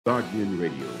Guardian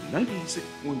Radio 96.9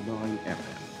 FM.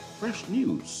 Fresh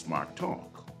news, smart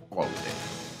talk, all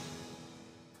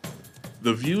day.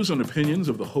 The views and opinions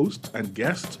of the hosts and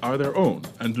guests are their own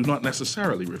and do not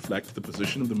necessarily reflect the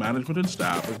position of the management and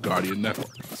staff of Guardian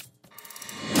Network.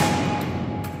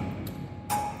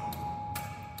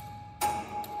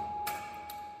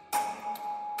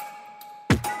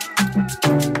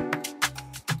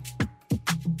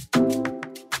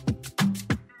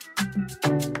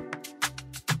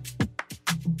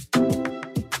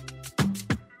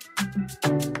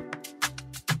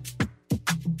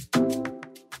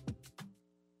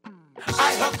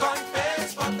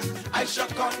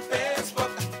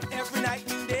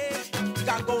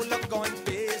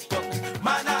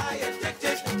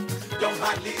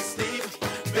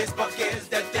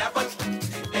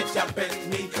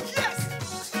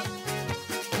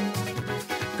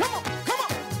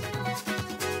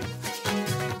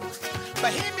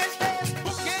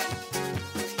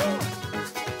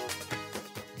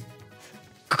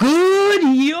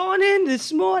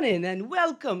 And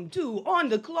welcome to On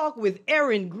the Clock with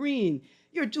Erin, Greene.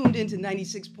 You're tuned into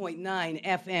 96.9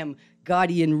 FM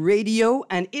Guardian Radio,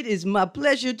 and it is my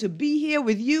pleasure to be here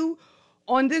with you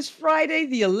on this Friday,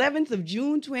 the 11th of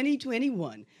June,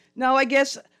 2021. Now, I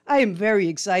guess I am very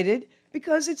excited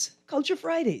because it's Culture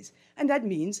Fridays, and that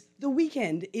means the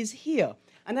weekend is here.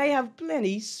 And I have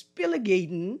plenty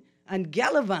spilligating and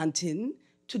gallivanting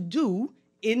to do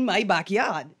in my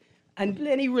backyard, and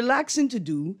plenty relaxing to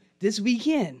do this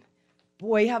weekend.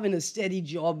 Boy, having a steady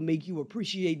job make you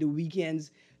appreciate the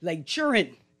weekends like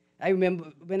churning. I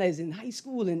remember when I was in high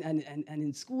school and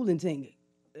in school and things,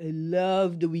 I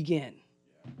loved the weekend.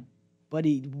 Yeah. But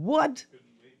what?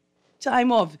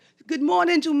 Time off. Good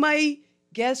morning to my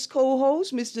guest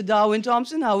co-host, Mr. Darwin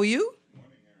Thompson. How are you? Good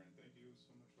morning, Erin. Thank you so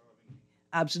much for having me.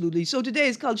 Absolutely. So today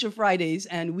is Culture Fridays,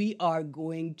 and we are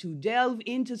going to delve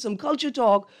into some culture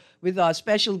talk with our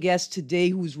special guest today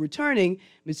who's returning,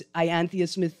 Ms. Ianthea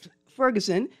Smith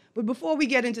Ferguson. But before we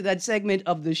get into that segment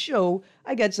of the show,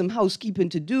 I got some housekeeping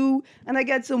to do, and I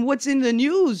got some what's in the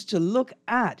news to look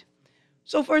at.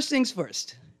 So first things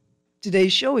first,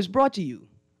 today's show is brought to you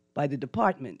by the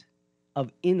Department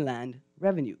of Inland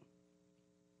Revenue.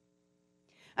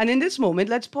 And in this moment,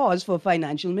 let's pause for a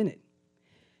financial minute.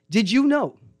 Did you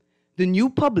know the new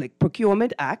Public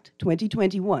Procurement Act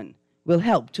 2021 will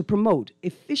help to promote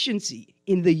efficiency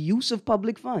in the use of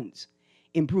public funds,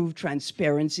 improve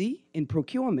transparency in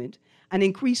procurement, and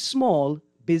increase small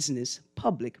business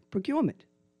public procurement?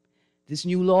 This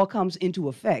new law comes into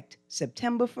effect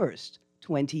September 1st,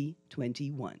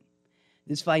 2021.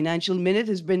 This financial minute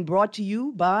has been brought to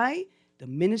you by the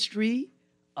Ministry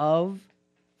of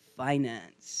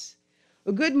Finance.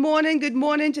 Well, good morning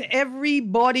to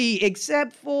everybody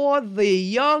except for the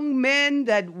young men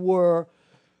that were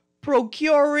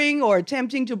procuring or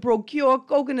attempting to procure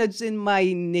coconuts in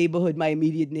my neighborhood, my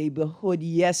immediate neighborhood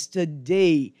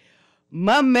yesterday.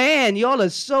 My man, y'all are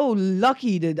so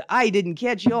lucky that I didn't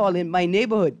catch y'all in my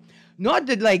neighborhood. Not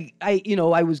that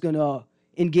I was going to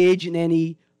engage in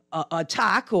any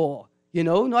attack or,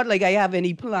 not like I have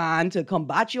any plan to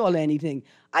combat y'all or anything.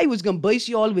 I was going to bust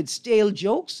y'all with stale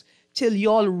jokes till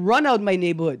y'all run out my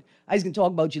neighborhood. I was going to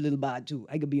talk about you a little bad, too.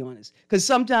 I could be honest. Because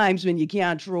sometimes when you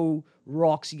can't throw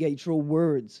rocks, you got to throw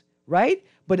words, right?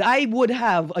 But I would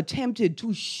have attempted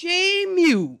to shame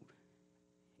you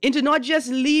into not just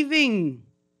leaving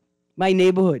my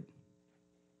neighborhood,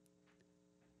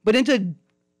 but into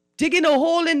digging a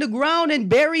hole in the ground and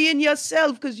burying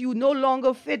yourself because you no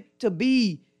longer fit to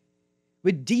be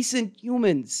with decent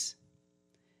humans.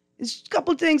 There's a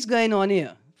couple things going on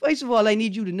here. First of all, I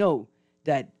need you to know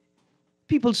that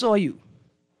people saw you.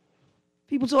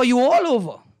 People saw you all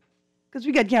over because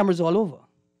we got cameras all over,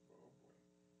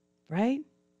 right?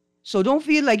 So don't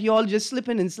feel like you're all just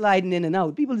slipping and sliding in and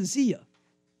out. People can see you.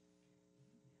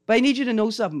 But I need you to know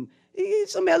something.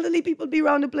 Some elderly people be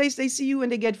around the place, they see you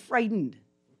and they get frightened.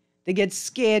 They get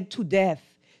scared to death.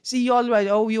 See y'all right,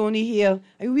 oh, we only here,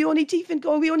 we only teething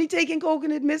coke, we only taking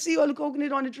coconut, miss, see all the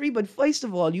coconut on the tree. But first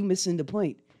of all, you missing the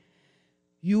point.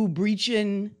 You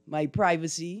breaching my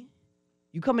privacy.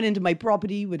 You coming into my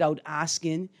property without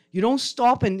asking. You don't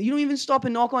even stop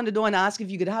and knock on the door and ask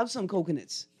if you could have some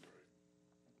coconuts.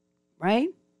 Right?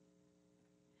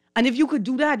 And if you could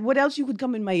do that, what else you could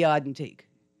come in my yard and take?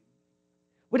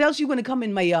 What else you going to come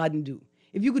in my yard and do?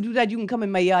 If you could do that, you can come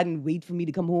in my yard and wait for me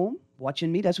to come home,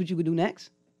 watching me. That's what you could do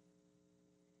next.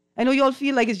 I know y'all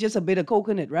feel like it's just a bit of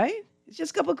coconut, right? It's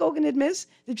just a cup of coconut, miss.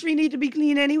 The tree need to be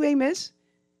clean anyway, miss.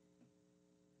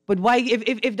 But why,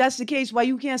 if that's the case, why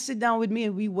you can't sit down with me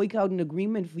and we work out an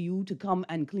agreement for you to come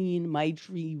and clean my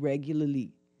tree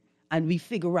regularly? and we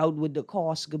figure out what the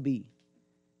cost could be.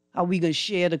 How we gonna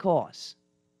share the cost?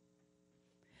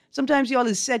 Sometimes y'all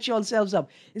is set yourselves up.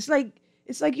 It's like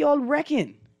y'all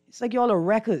wrecking. It's like y'all are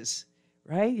wreckers,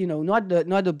 right? You know, not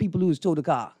the people who tow the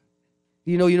car.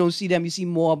 You know, you don't see them. You see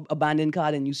more abandoned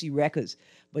car than you see wreckers.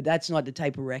 But that's not the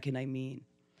type of wrecking I mean.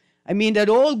 I mean that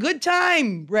old good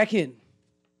time wrecking.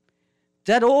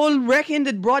 That old wrecking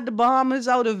that brought the Bahamas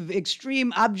out of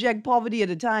extreme abject poverty at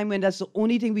a time when that's the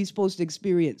only thing we're supposed to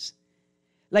experience.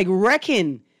 Like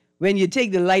wrecking when you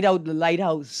take the light out the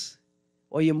lighthouse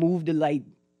or you move the light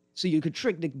so you could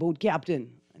trick the boat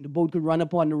captain and the boat could run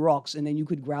upon the rocks and then you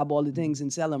could grab all the things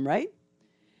and sell them, right?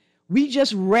 We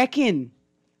just wrecking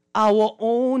our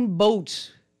own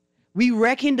boat. We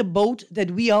wrecking the boat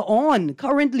that we are on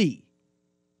currently.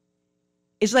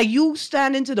 It's like you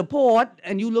stand into the port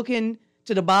and you looking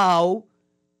to the bow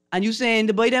and you saying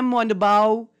the boy them on the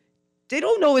bow, they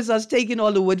don't know it's us taking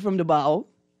all the wood from the bow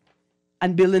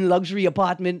and building luxury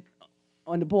apartment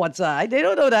on the port side. They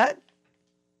don't know that.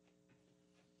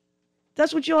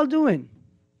 That's what y'all doing.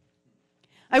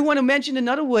 I want to mention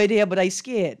another word here, but I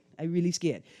scared. I really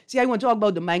scared. See, I want to talk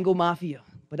about the mango mafia,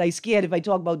 but I scared if I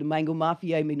talk about the mango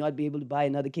mafia, I may not be able to buy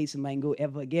another case of mango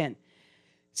ever again.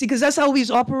 See, because that's how we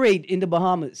operate in the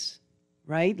Bahamas,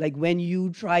 right? Like when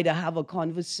you try to have a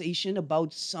conversation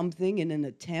about something in an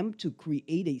attempt to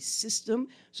create a system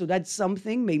so that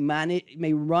something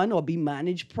may run or be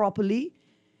managed properly,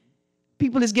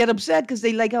 people just get upset because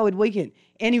they like how it working.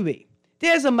 Anyway,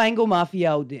 there's a mango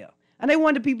mafia out there. And I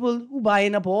want the people who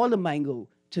buying up all the mango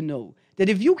to know that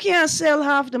if you can't sell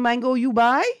half the mango you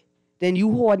buy, then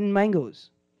you hoarding mangoes.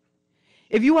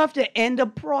 If you have to end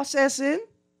up processing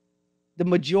the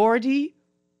majority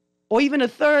or even a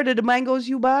third of the mangoes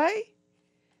you buy,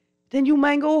 then you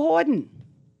mango hoarding.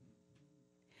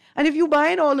 And if you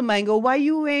buying all the mango, why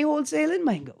you ain't wholesaling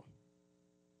mango?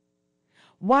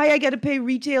 Why I got to pay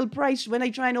retail price when I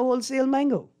trying to wholesale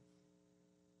mango?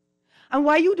 And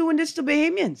why you doing this to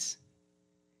Bahamians?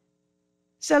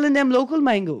 Selling them local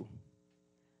mango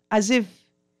as if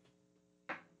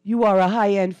you are a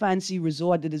high-end fancy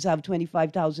resort that does have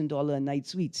 $25,000 a night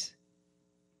suites.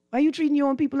 Why are you treating your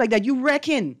own people like that? You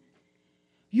reckon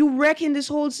this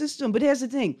whole system. But here's the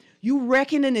thing. You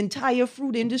reckon an entire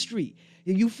fruit industry.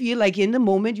 You feel like in the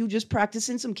moment you're just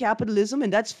practicing some capitalism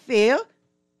and that's fair,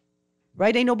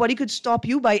 right? Ain't nobody could stop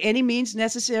you by any means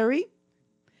necessary.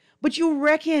 But you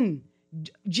reckon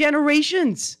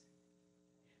generations.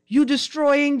 You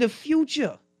destroying the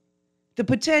future, the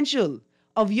potential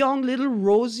of young little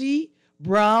rosy,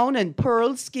 brown, and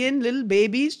pearl skinned little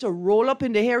babies to roll up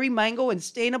in the hairy mango and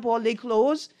stain up all their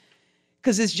clothes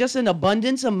because it's just an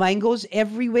abundance of mangoes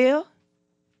everywhere.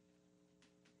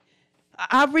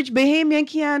 Average Bahamian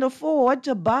can't afford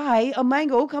to buy a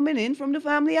mango coming in from the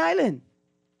family island.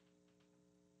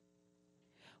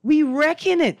 We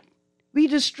wrecking it. We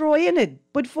destroying it.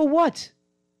 But for what?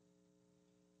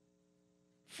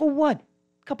 For what?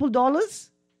 Couple dollars?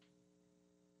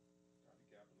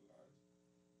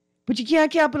 But you can't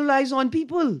capitalize on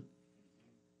people.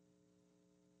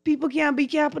 People can't be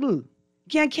capital. You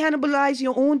can't cannibalize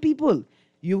your own people.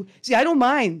 See, I don't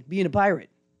mind being a pirate.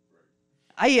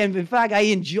 In fact,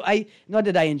 not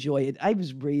that I enjoy it. I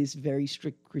was raised very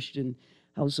strict Christian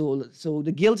household. So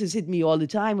the guilt has hit me all the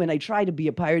time when I try to be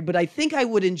a pirate, but I think I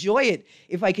would enjoy it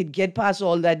if I could get past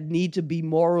all that need to be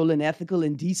moral and ethical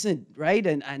and decent, right?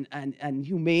 And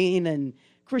humane and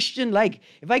Christian. Like,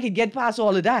 if I could get past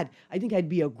all of that, I think I'd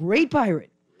be a great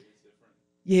pirate.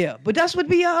 Yeah, but that's what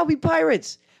we are, we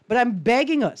pirates. But I'm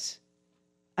begging us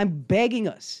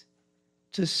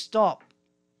to stop.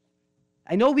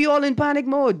 I know we all in panic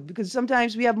mode because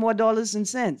sometimes we have more dollars than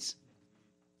cents,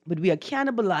 but we are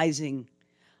cannibalizing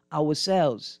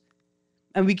ourselves.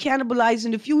 And we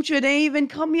cannibalizing the future. It ain't even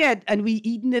come yet, and we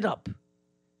eating it up.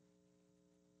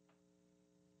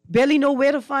 Barely know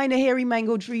where to find a hairy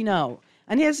mango tree now.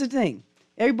 And here's the thing.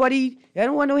 Everybody, I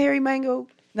don't want no hairy mango.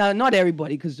 Now, not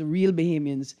everybody, because the real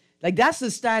Bahamians, like that's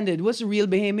the standard. What's a real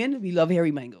Bahamian? We love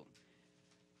hairy mango.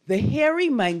 The hairy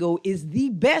mango is the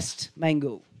best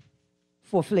mango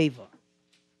for flavor.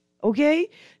 Okay?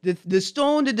 The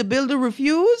stone that the builder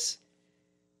refused,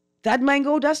 that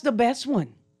mango, that's the best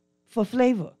one for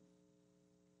flavor.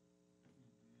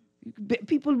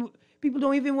 People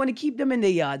don't even want to keep them in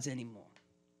their yards anymore.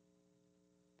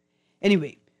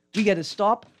 Anyway, we got to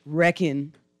stop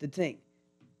wrecking the thing.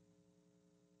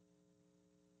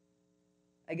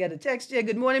 I got a text here.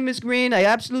 Good morning, Miss Greene. I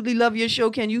absolutely love your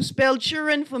show. Can you spell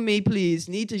children for me, please?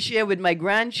 Need to share with my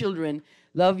grandchildren.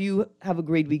 Love you. Have a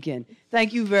great weekend.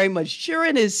 Thank you very much.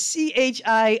 Chirren is Chirren.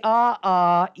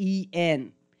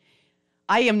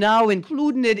 I am now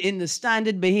including it in the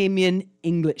standard Bahamian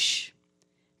English.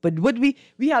 But we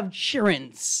have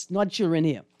childrens, not children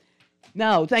here.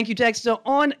 Now, thank you, Texter.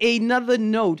 On another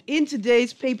note, in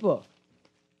today's paper,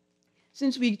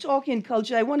 since we talk in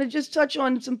culture, I want to just touch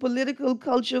on some political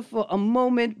culture for a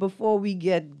moment before we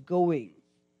get going.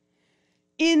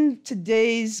 In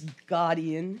today's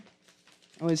Guardian,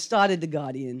 and when it started the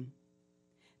Guardian,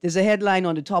 there's a headline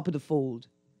on the top of the fold.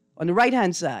 On the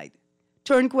right-hand side,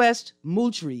 Turnquest,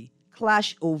 Moultrie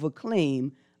clash over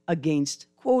claim against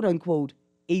quote-unquote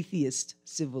atheist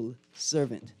civil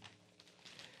servant.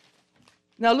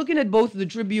 Now, looking at both the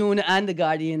Tribune and the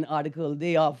Guardian article,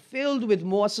 they are filled with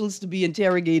morsels to be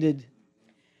interrogated.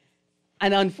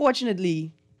 And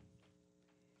unfortunately,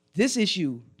 this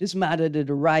issue, this matter that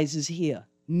arises here,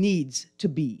 needs to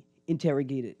be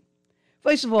interrogated.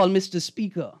 First of all, Mr.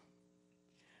 Speaker,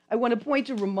 I want to point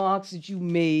to remarks that you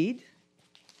made.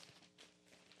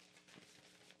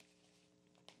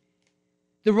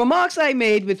 The remarks I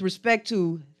made with respect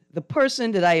to the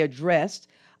person that I addressed,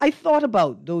 I thought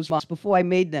about those remarks before I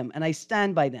made them, and I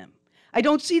stand by them. I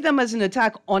don't see them as an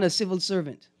attack on a civil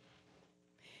servant.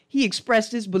 He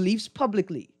expressed his beliefs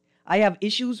publicly. I have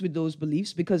issues with those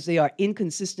beliefs because they are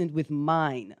inconsistent with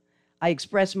mine. I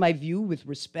express my view with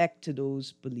respect to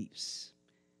those beliefs.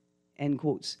 End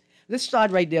quotes. Let's start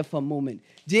right there for a moment.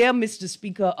 Dear Mr.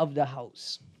 Speaker of the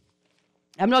House,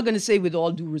 I'm not going to say with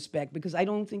all due respect because I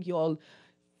don't think you all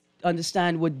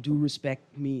understand what due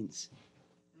respect means.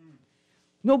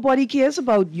 Nobody cares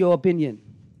about your opinion.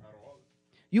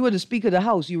 You are the Speaker of the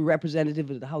House. You're a representative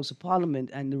of the House of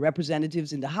Parliament, and the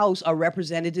representatives in the House are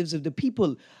representatives of the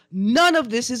people. None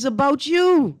of this is about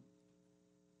you.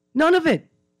 None of it.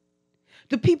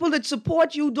 The people that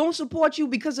support you don't support you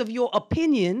because of your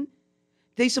opinion.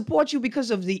 They support you because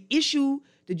of the issue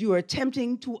that you are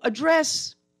attempting to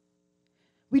address.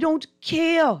 We don't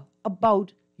care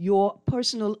about your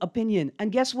personal opinion.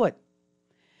 And guess what?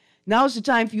 Now's the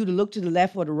time for you to look to the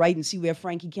left or the right and see where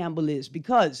Frankie Campbell is,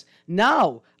 because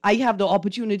now I have the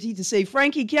opportunity to say,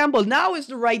 Frankie Campbell, now is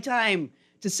the right time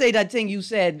to say that thing you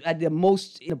said at the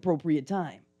most inappropriate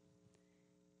time.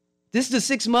 This is the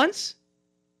 6 months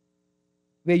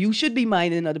where you should be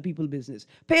minding other people's business.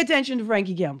 Pay attention to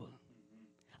Frankie Campbell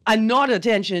and not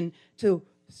attention to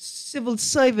civil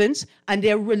servants and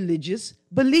their religious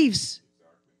beliefs.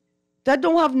 That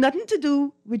don't have nothing to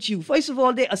do with you. First of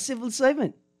all, they're a civil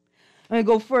servant. I'm going to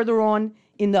go further on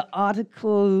in the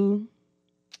article.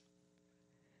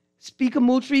 Speaker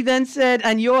Moultrie then said,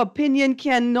 and your opinion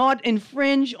cannot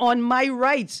infringe on my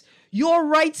rights. Your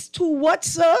rights to what,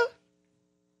 sir?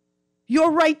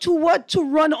 Your right to what? To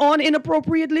run on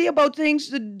inappropriately about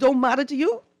things that don't matter to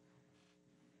you?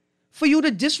 For you to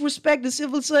disrespect the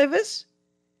civil service?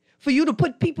 For you to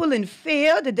put people in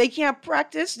fear that they can't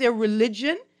practice their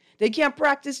religion? They can't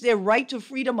practice their right to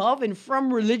freedom of and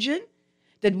from religion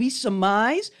that we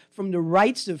surmise from the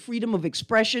rights to freedom of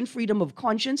expression, freedom of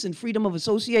conscience, and freedom of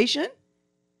association?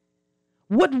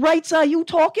 What rights are you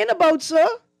talking about, sir?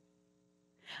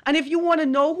 And if you want to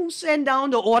know who sent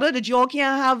down the order that y'all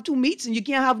can't have 2 meats and you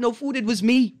can't have no food, it was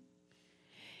me.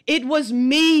 It was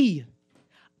me.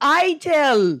 I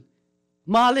tell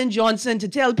Marlon Johnson to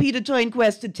tell Peter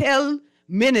Turnquest to tell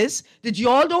Minnis that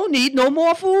y'all don't need no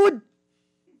more food.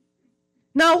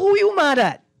 Now, who you mad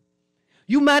at?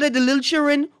 You mad at the little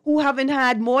children who haven't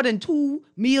had more than 2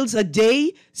 meals a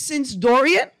day since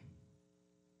Dorian?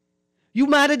 You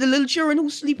mad at the little children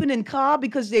who's sleeping in car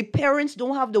because their parents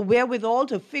don't have the wherewithal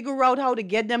to figure out how to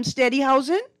get them steady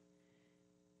housing?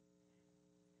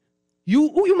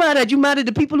 Who you mad at? You mad at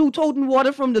the people who toting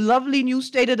water from the lovely new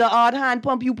state-of-the-art hand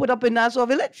pump you put up in Nassau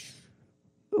Village?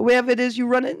 Wherever it is you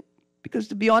running? Because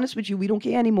to be honest with you, we don't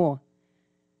care anymore.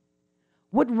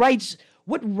 What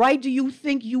right do you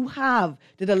think you have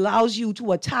that allows you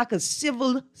to attack a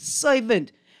civil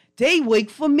servant? They work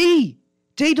for me.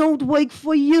 They don't work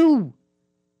for you.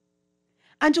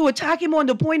 And to attack him on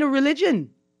the point of religion.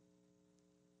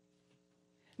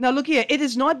 Now look here, it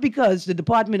is not because the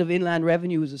Department of Inland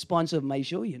Revenue is a sponsor of my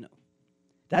show, you know.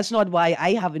 That's not why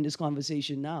I having this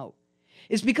conversation now.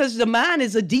 It's because the man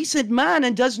is a decent man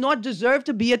and does not deserve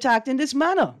to be attacked in this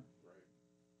manner.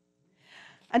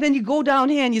 And then you go down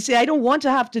here and you say, I don't want to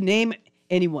have to name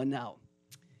anyone now.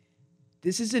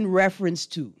 This is in reference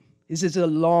to, this is a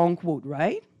long quote,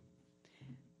 right?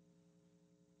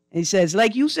 And he says,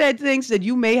 like you said, things that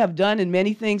you may have done and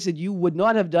many things that you would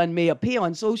not have done may appear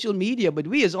on social media, but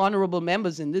we as honorable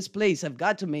members in this place have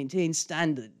got to maintain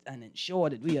standard and ensure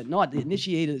that we are not the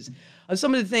initiators of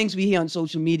some of the things we hear on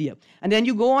social media. And then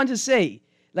you go on to say,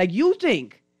 like you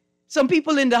think some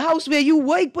people in the house where you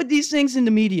work put these things in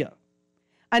the media.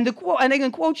 And I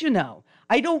can quote you now.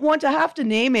 I don't want to have to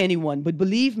name anyone, but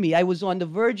believe me, I was on the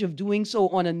verge of doing so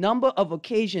on a number of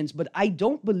occasions, but I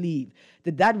don't believe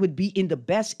that that would be in the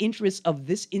best interest of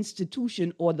this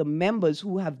institution or the members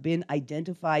who have been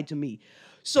identified to me.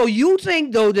 So you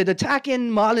think, though, that attacking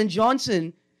Marlon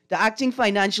Johnson, the acting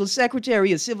financial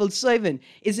secretary, a civil servant,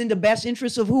 is in the best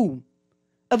interest of whom?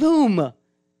 Of whom?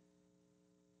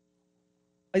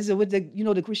 Is it with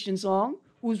the Christian song?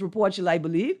 Whose report shall I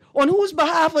believe? On whose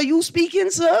behalf are you speaking,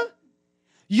 sir?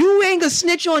 You ain't gonna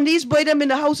snitch on these boy them in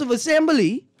the House of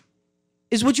Assembly,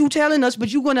 is what you telling us,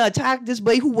 but you gonna attack this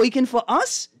boy who working for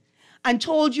us and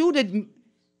told you that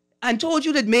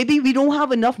maybe we don't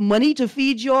have enough money to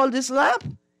feed you all this lap?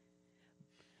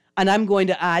 And I'm going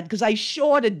to add, because I'm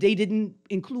sure that they didn't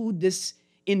include this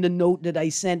in the note that I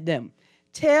sent them.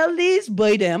 Tell these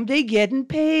boy them they getting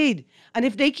paid. And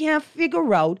if they can't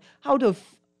figure out how to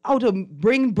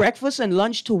bring breakfast and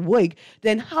lunch to work,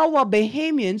 then how are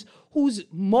Bahamians whose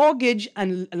mortgage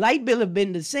and light bill have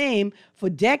been the same for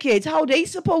decades, how are they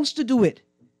supposed to do it?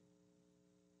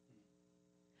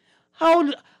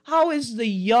 How is the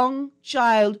young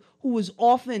child who is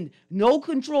often no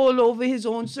control over his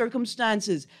own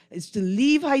circumstances, is to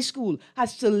leave high school,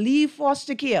 has to leave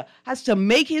foster care, has to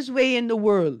make his way in the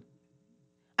world,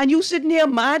 and you sitting here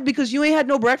mad because you ain't had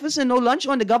no breakfast and no lunch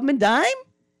on the government dime?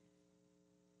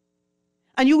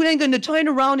 And you ain't going to turn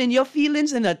around in your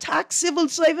feelings and attack civil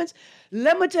servants?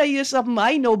 Let me tell you something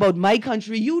I know about my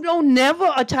country. You don't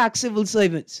never attack civil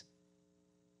servants.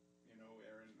 You know,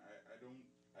 Erin, I don't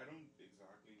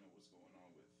exactly know what's going on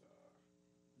with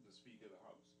the Speaker of the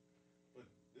House, but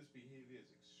this behavior is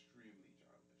extremely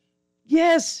childish.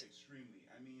 Yes. Extremely.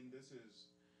 I mean, this is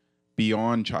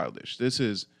beyond childish. This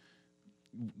is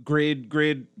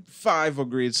grade 5 or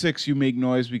grade 6, you make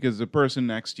noise because the person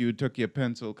next to you took your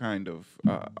pencil kind of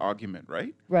argument,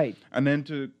 right? Right. And then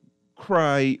to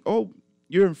cry, oh,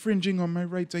 you're infringing on my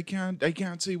rights. I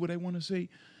can't say what I want to say.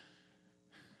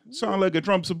 Sound like a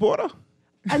Trump supporter.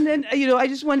 And then, I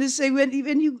just wanted to say,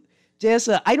 when you,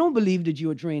 Jessa, I don't believe that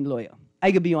you're a trained lawyer.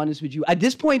 I could be honest with you. At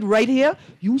this point right here,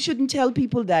 you shouldn't tell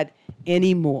people that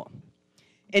anymore.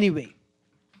 Anyway,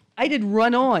 I did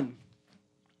run on.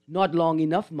 Not long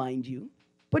enough, mind you.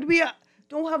 But we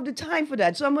don't have the time for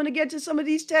that. So I'm going to get to some of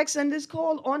these texts and this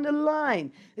call on the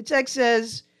line. The text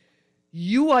says,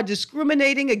 you are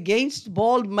discriminating against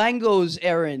bald mangoes,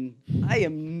 Erin. I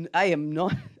am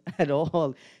not at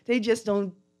all. They just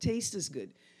don't taste as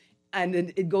good. And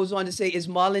then it goes on to say, is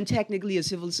Marlon technically a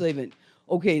civil servant?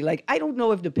 Okay, I don't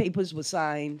know if the papers were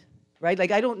signed, right?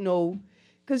 I don't know.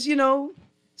 Because,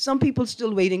 some people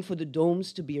still waiting for the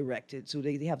domes to be erected so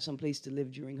they have some place to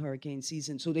live during hurricane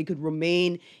season so they could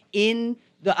remain in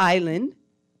the island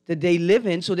that they live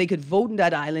in so they could vote in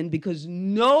that island because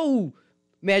no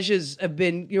measures have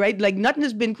been, right? Nothing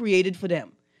has been created for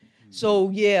them. So,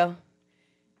 yeah,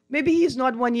 maybe he's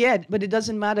not one yet, but it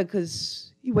doesn't matter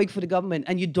because he works for the government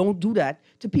and you don't do that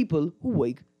to people who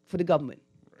work for the government.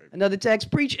 Right. Another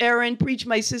text, preach Erin, preach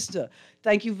my sister.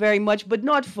 Thank you very much, but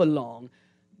not for long.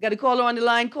 Got a caller on the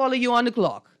line. Caller, you on the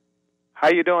clock. How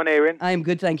you doing, Erin? I am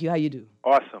good, thank you. How you do?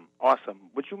 Awesome.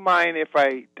 Would you mind if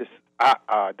I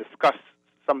discuss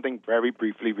something very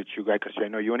briefly with you guys? Because I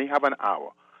know you only have an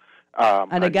hour.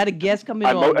 And I got a guest coming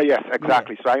on. Yes,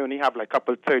 exactly. Yeah. So I only have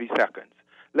 30 seconds.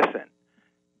 Listen,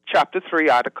 Chapter 3,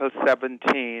 Article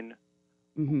 17,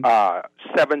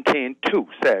 17.2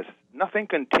 says, nothing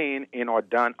contained in or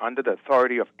done under the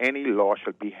authority of any law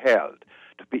shall be held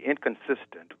to be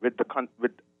inconsistent with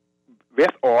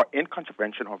or in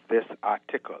contravention of this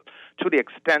article, to the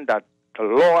extent that the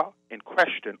law in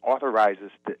question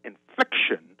authorizes the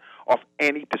infliction of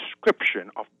any description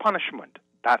of punishment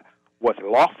that was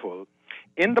lawful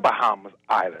in the Bahamas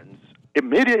Islands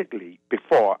immediately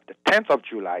before the 10th of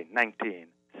July,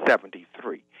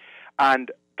 1973.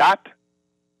 And that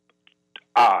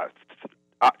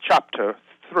Chapter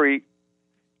 3,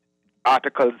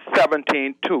 Article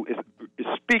 17.2 is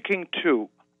speaking to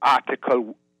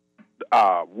Article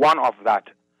 1 of that,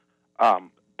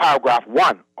 paragraph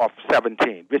 1 of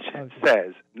 17, which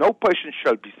says, no person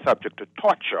shall be subject to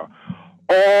torture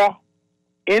or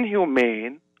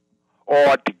inhumane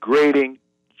or degrading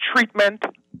treatment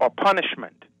or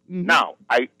punishment. Mm-hmm. Now,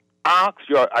 I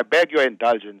beg your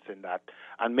indulgence in that,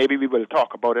 and maybe we will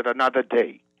talk about it another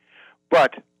day.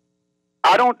 But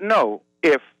I don't know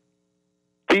if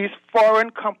these foreign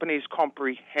companies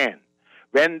comprehend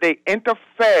when they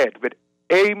interfered with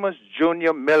Amos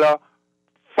Jr. Miller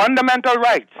fundamental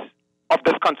rights of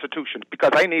this Constitution,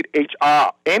 because I need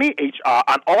HR, any HR,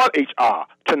 and all HR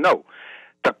to know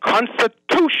the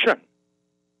Constitution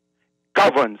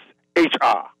governs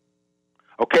HR.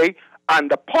 okay? And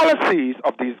the policies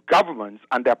of these governments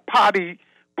and their party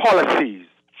policies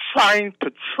trying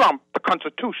to trump the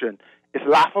Constitution is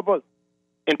laughable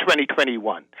in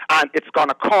 2021. And it's going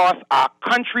to cost our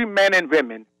countrymen and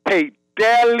women pay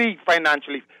dearly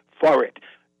financially for it,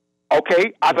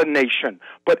 okay, as a nation.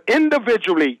 But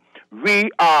individually, when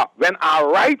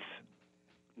our rights,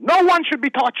 no one should be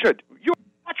tortured. You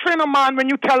train a man when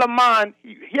you tell a man,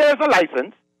 here's a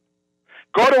license,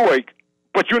 go to work,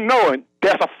 but you know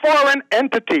there's a foreign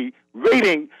entity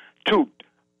waiting to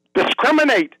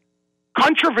discriminate,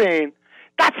 contravene.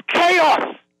 That's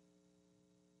chaos.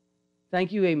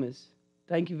 Thank you, Amos.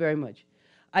 Thank you very much.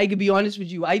 I could be honest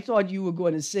with you. I thought you were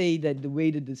going to say that the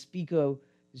way that the speaker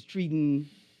is treating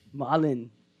Marlon,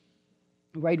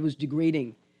 right, was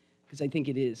degrading, because I think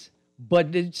it is.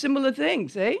 But they're similar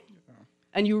things, eh? Yeah.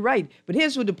 And you're right. But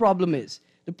here's what the problem is.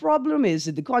 The problem is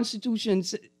that the Constitution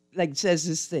says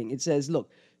this thing. It says, look,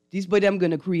 these but I'm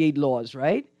going to create laws,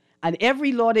 right? And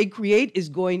every law they create is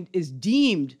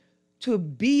deemed to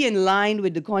be in line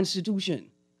with the Constitution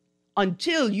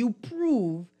until you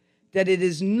prove that it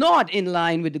is not in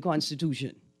line with the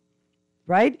Constitution,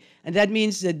 right? And that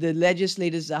means that the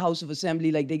legislators, the House of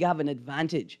Assembly, they have an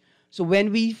advantage. So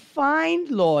when we find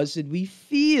laws that we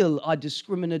feel are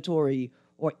discriminatory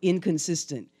or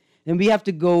inconsistent, then we have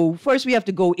to go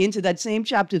into that same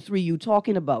chapter 3 you're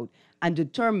talking about and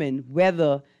determine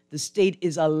whether the state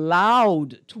is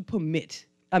allowed to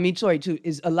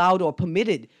is allowed or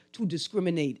permitted to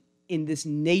discriminate in this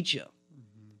nature,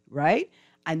 right?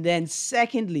 And then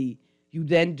secondly, you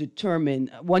then determine,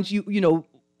 once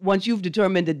you've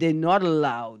determined that they're not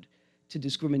allowed to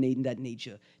discriminate in that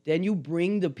nature, then you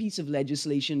bring the piece of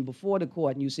legislation before the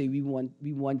court and you say, we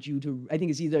want you to, I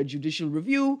think it's either a judicial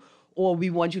review or we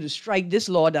want you to strike this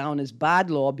law down as bad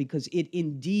law because it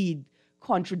indeed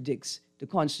contradicts the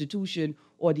Constitution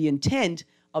or the intent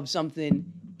of something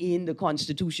in the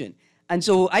Constitution. And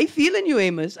so I feel in you,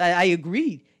 Amos, I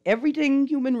agree. Everything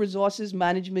human resources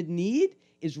management need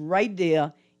is right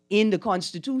there in the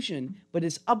Constitution, but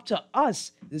it's up to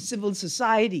us, the civil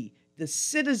society, the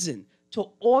citizen, to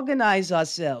organize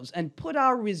ourselves and put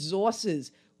our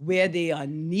resources where they are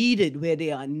needed, where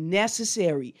they are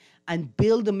necessary, and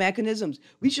build the mechanisms.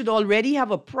 We should already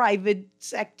have a private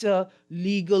sector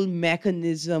legal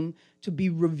mechanism to be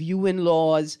reviewing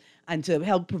laws and to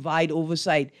help provide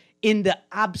oversight in the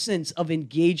absence of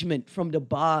engagement from the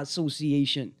Bar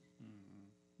Association.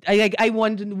 I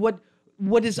wonder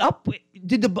what is up.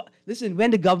 Listen,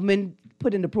 when the government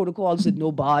put in the protocols that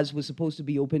no bars were supposed to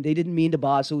be open, they didn't mean the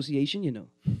Bar Association, you know.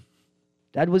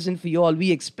 That wasn't for y'all.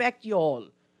 We expect y'all,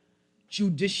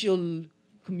 judicial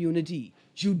community,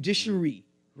 judiciary,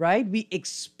 right? We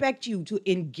expect you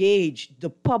to engage the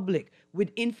public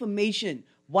with information.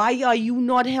 Why are you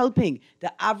not helping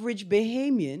the average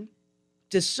Bahamian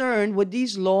discern what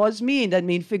these laws mean? That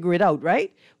mean figure it out,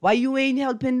 right? Why you ain't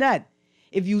helping that?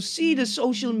 If you see the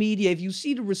social media, if you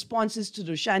see the responses to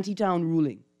the Shantytown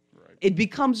ruling, right, it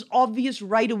becomes obvious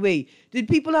right away that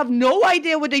people have no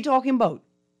idea what they're talking about.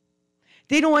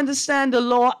 They don't understand the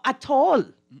law at all.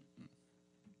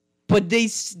 But they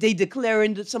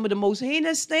declare some of the most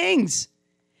heinous things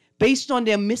based on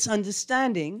their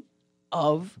misunderstanding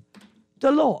of the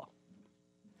law.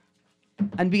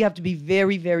 And we have to be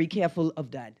very, very careful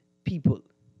of that, people.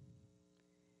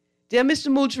 Dear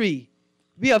Mr. Moultrie,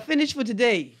 we are finished for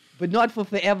today, but not for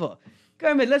forever.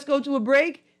 Kermit, let's go to a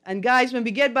break. And guys, when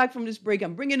we get back from this break,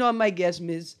 I'm bringing on my guest,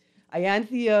 Ms.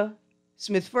 Ianthea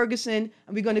Smith-Ferguson,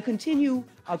 and we're going to continue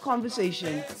our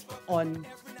conversation on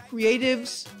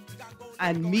creatives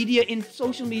and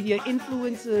social media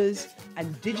influencers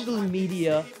and digital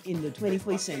media in the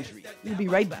 21st century. We'll be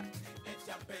right back.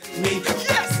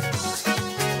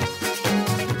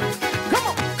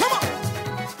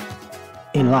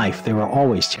 In life, there are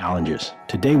always challenges.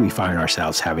 Today, we find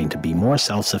ourselves having to be more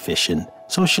self-sufficient,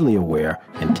 socially aware,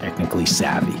 and technically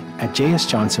savvy. At J.S.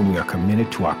 Johnson, we are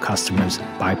committed to our customers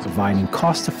by providing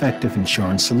cost-effective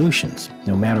insurance solutions.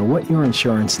 No matter what your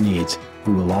insurance needs,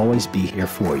 we will always be here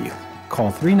for you.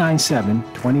 Call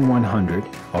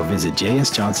 397-2100 or visit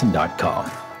jsjohnson.com.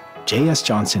 J.S.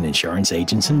 Johnson Insurance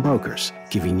Agents and Brokers,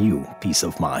 giving you peace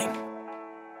of mind.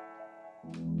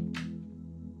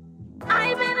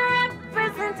 I've been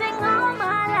representing all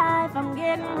my life. I'm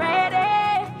getting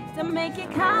ready to make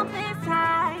it count this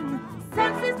time.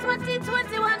 Since it's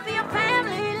 2021 for your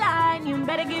family line, you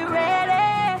better get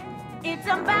ready. It's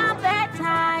about that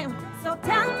time. So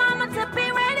tell mama to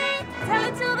be ready. Tell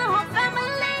it to the whole family.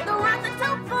 The rock the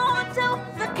 242.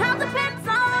 The count depends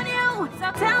on you.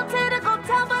 So tell Ted to go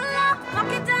tell below.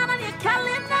 Mark it down on your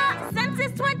calendar. Since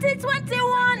it's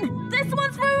 2021, this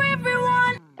one's for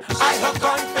everyone.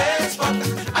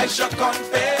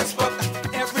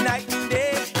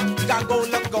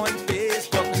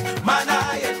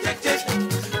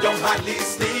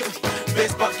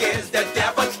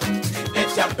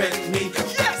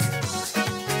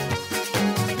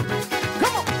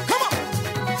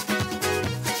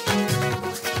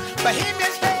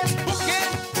 Bahamian Facebooking.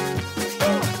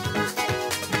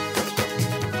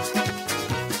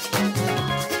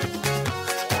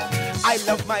 I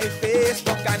love my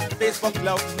Facebook and Facebook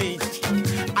love me.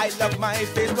 I love my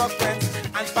Facebook friends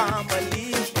and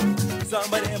family.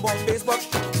 Some of them on Facebook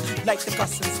like the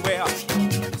cuss and swear.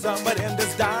 Some of them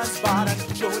just dance bar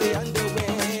and show the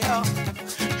underwear.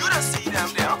 You don't see them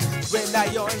there when I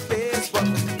on Facebook,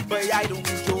 but I don't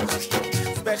joke.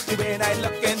 Especially when I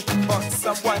looking for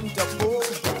someone to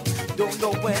move. Don't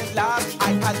know when last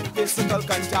I had physical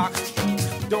contact.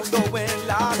 Don't know when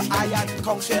last I had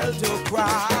conch shell to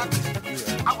crack.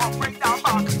 I want to break down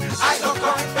back. I look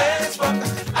on Facebook,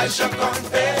 I shook on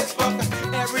Facebook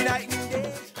every night and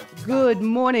day. Good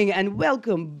morning and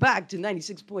welcome back to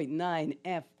 96.9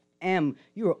 FM.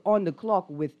 You're on the clock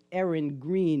with Erin,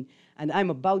 Greene, and I'm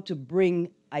about to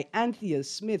bring Ianthea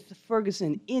Smith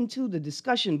Ferguson into the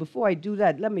discussion. Before I do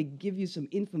that, let me give you some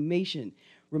information.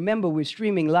 Remember, we're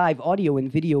streaming live audio and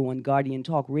video on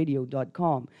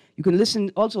GuardianTalkRadio.com. You can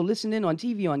also listen in on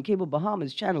TV on Cable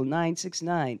Bahamas Channel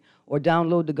 969 or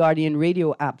download the Guardian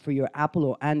Radio app for your Apple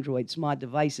or Android smart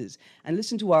devices and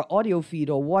listen to our audio feed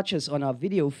or watch us on our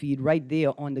video feed right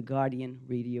there on the Guardian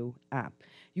Radio app.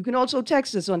 You can also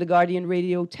text us on the Guardian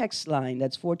Radio text line.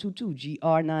 That's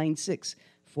 422-GR96,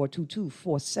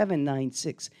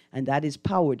 422-4796, and that is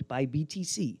powered by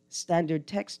BTC. Standard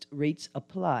text rates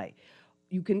apply.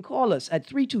 You can call us at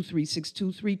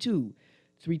 323-6232,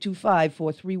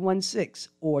 325-4316,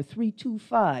 or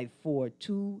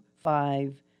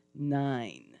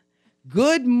 325-4259.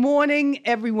 Good morning,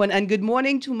 everyone, and good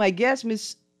morning to my guest,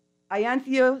 Miss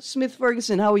Ianthea Smith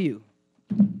Ferguson. How are you?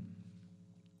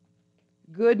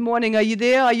 Good morning. Are you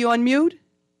there? Are you on mute?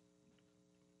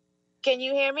 Can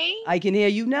you hear me? I can hear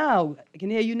you now.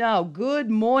 Good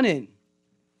morning.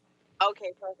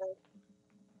 Okay, perfect.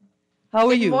 How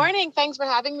are you? Good morning. Thanks for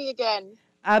having me again.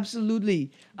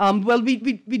 Absolutely. Well,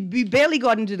 we barely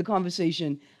got into the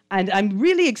conversation, and I'm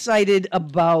really excited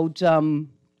about the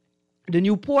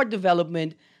new port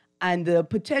development and the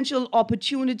potential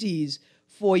opportunities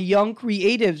for young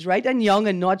creatives, right? And young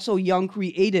and not so young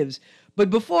creatives. But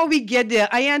before we get there,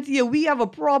 Ianthea, we have a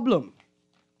problem.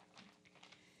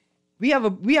 We have a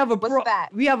What's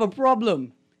that? We have a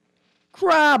problem.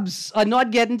 Crabs are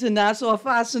not getting to Nassau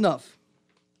fast enough.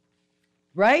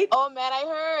 Right? Oh man, I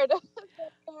heard.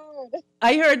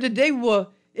 I heard that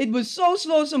it was so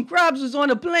slow, some crabs was on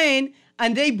a plane,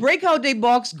 and they break out their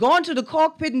box, go into the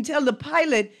cockpit and tell the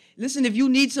pilot, listen, if you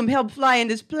need some help flying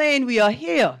this plane, we are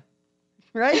here.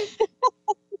 Right?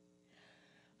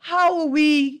 How are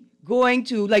we going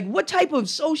to, what type of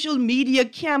social media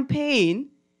campaign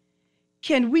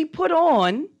can we put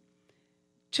on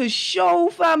to show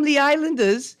Family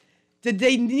Islanders that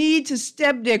they need to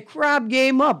step their crab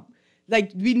game up?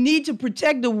 Like, we need to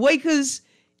protect the wakers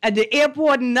at the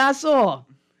airport in Nassau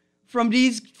from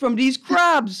these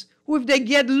crabs who, if they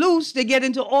get loose, they get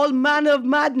into all manner of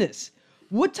madness.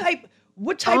 What type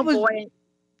Oh, of... boy.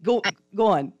 Go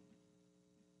on.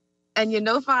 And you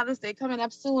know Father's Day coming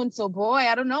up soon, so boy,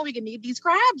 I don't know, we can need these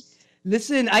crabs.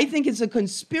 Listen, I think it's a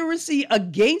conspiracy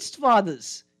against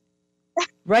fathers,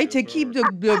 right? To keep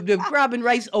the crab and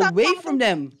rice away from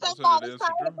them. Some fathers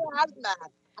tired of crabs, man.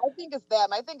 I think it's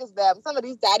them. Some of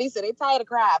these daddies say they tired of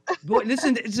crab. Boy,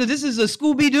 listen, so this is a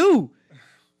Scooby-Doo.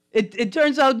 It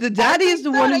turns out the daddy is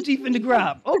the one who's teething the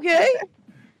crab. Okay.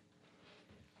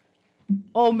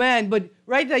 Oh, man, but,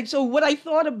 right, so what I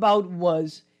thought about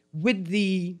was with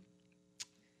the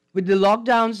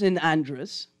lockdowns in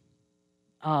Andros,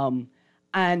 and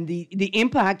the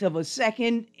impact of a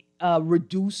second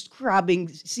reduced crabbing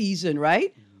season,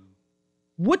 right?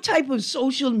 What type of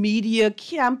social media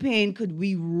campaign could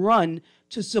we run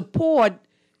to support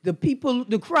the people,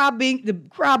 the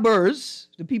crabbers,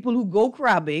 the people who go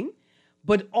crabbing,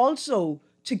 but also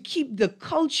to keep the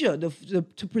culture,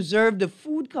 to preserve the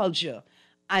food culture,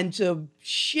 and to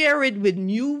share it with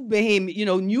new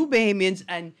Bahamians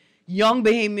and young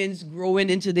Bahamians growing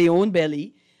into their own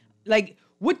belly? Like,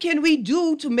 what can we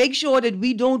do to make sure that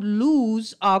we don't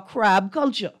lose our crab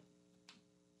culture?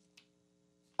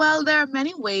 Well, there are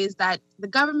many ways that the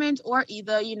government or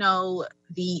either,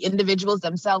 the individuals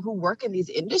themselves who work in these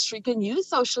industry can use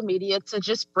social media to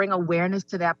just bring awareness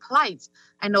to their plight.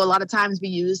 I know a lot of times we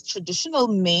use traditional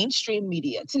mainstream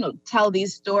media to, tell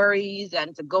these stories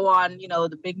and to go on,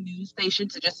 the big news station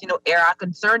to just, air our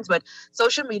concerns. But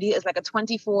social media is like a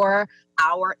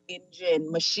 24-hour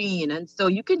engine machine. And so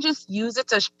you can just use it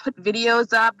to put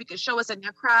videos up. You can show us in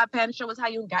your crab pen, show us how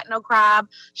you got no crab,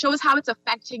 show us how it's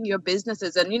affecting your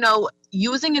businesses. And,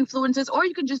 using influencers or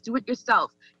you can just do it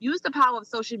yourself. Use the power of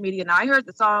social media. Now, I heard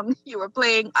the song you were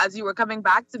playing as you were coming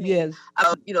back to me. Yes.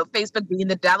 Facebook being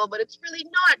the devil, but it's really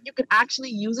not. You can actually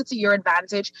use it to your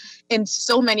advantage in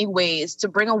so many ways to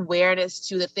bring awareness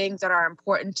to the things that are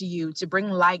important to you, to bring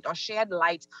light or shed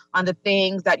light on the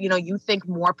things that, you think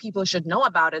more people should know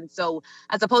about. And so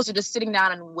as opposed to just sitting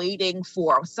down and waiting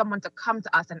for someone to come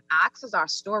to us and ask us our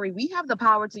story, we have the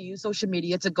power to use social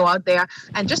media to go out there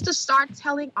and just to start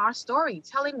telling our story,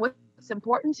 telling what's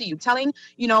important to you, telling,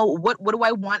 what do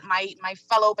I want my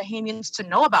fellow Bahamians to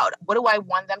know about? What do I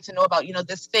want them to know about,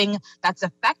 this thing that's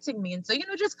affecting me? And so,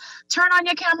 just turn on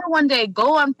your camera one day,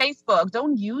 go on Facebook.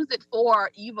 Don't use it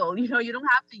for evil. You don't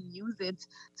have to use it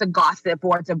to gossip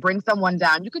or to bring someone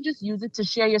down. You could just use it to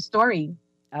share your story.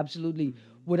 Absolutely.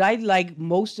 What I like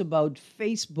most about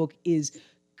Facebook is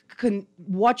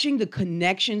watching the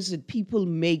connections that people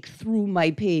make through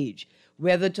my page,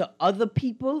 whether to other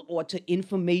people or to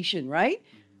information, right?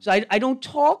 So I don't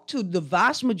talk to the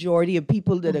vast majority of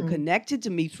people that are connected to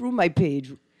me through my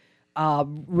page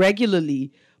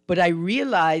regularly, but I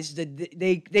realize that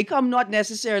they come not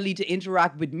necessarily to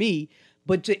interact with me,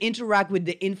 but to interact with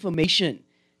the information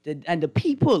and the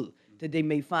people that they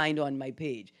may find on my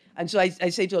page. And so I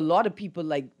say to a lot of people,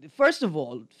 like, first of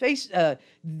all,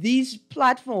 these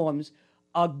platforms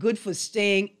are good for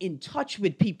staying in touch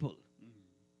with people,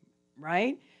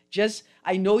 right? Just,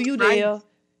 I know you there.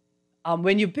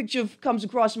 When your picture comes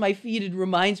across my feed, it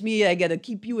reminds me I got to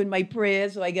keep you in my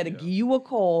prayers, so I got to give you a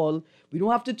call. We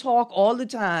don't have to talk all the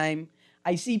time.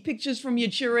 I see pictures from your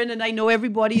children, and I know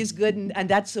everybody is good, and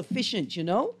that's sufficient,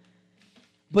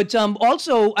 But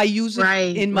also, I use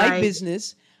it in my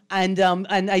business, and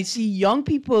I see young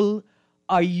people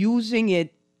are using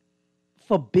it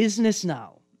for business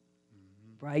now,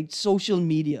 right? Social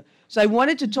media. So I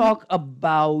wanted to talk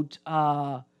about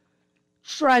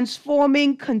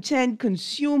transforming content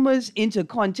consumers into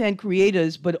content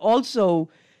creators, but also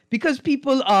because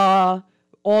people are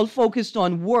all focused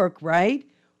on work, right?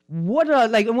 I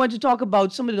want to talk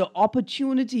about some of the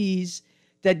opportunities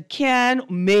that can,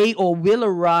 may, or will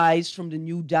arise from the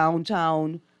new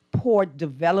downtown port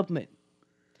development.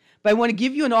 But I want to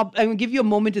give you a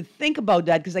moment to think about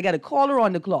that because I got a caller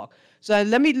on the clock. So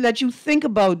let me let you think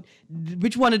about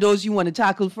which one of those you want to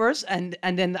tackle first, and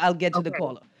then I'll get to the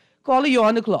caller. Caller, you're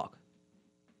on the clock.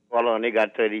 Well, I only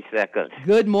got 30 seconds.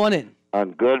 Good morning.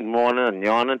 And good morning, and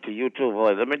yawning to you too,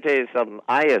 boys. Let me tell you something.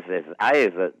 I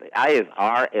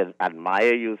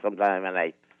admire you sometimes, and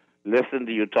I listen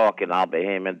to you talk in our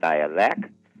Bahamian dialect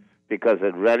because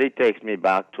it really takes me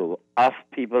back to us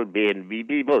people being we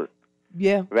people.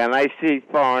 Yeah. When I see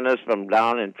foreigners from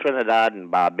down in Trinidad and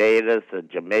Barbados and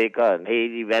Jamaica and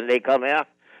Haiti, when they come here,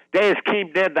 they just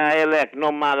keep their dialect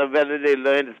no matter whether they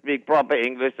learn to speak proper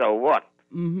English or what.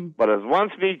 Mm-hmm. But as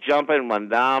once we jump in one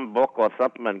damn book or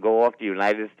something and go off to the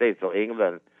United States or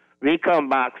England, we come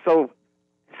back so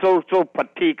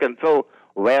petite and so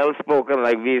well-spoken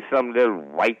like we some little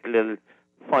white, little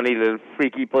funny, little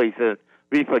freaky person.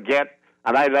 We forget,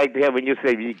 and I like to hear when you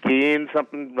say we gain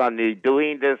something when they're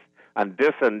doing this and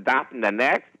that and the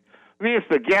next. We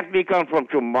forget we come from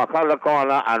Chumacala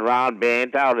Corner and round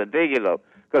Bain Town and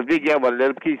because we get one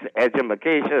little piece of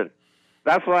education.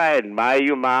 That's why I admire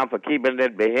you, Mom, for keeping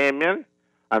it Bahamian.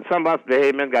 And some of us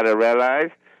Bahamian got to realize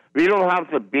we don't have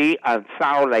to be and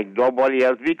sound like nobody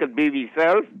else. We could be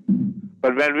ourselves,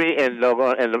 but when we in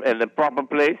the proper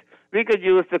place, we could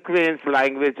use the Queen's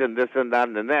language and this and that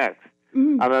and the next.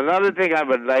 Mm-hmm. And another thing I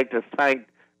would like to thank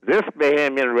this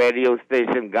Bahamian radio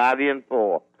station, Guardian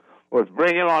 4, was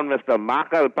bringing on Mr.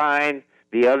 Mark Alpine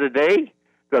the other day,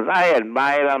 because I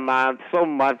admire a man so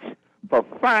much. For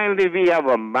finally, we have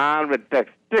a man with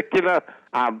testicular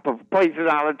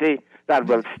personality that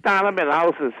will stand up in the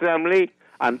House Assembly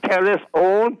and tell his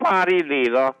own party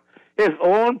leader, his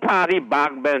own party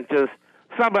backbenchers,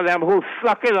 some of them who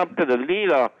suck it up to the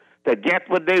leader to get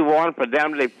what they want for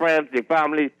them, their friends, their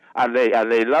family, and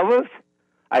their lovers.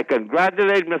 I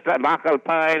congratulate Mr. Mark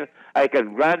Alpine. I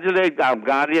congratulate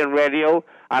Guardian Radio.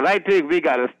 And I think we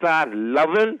got to start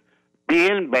loving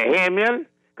being Bahamian,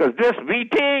 because this we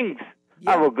things.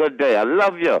 Yeah. Have a good day. I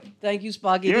love you. Thank you,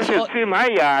 Sparky. You should see my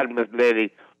yard, Miss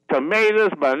Lady.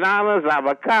 Tomatoes, bananas,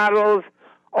 avocados,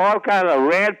 all kind of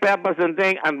red peppers and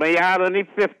things, and my yard only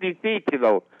 50 feet,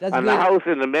 That's and good. The house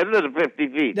in the middle of the 50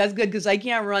 feet. That's good, because I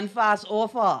can't run fast or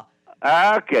far.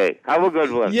 Okay. Have a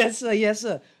good one. Yes, sir. Yes,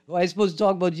 sir. Well, I'm supposed to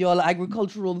talk about your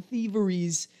agricultural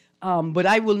thieveries, but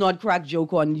I will not crack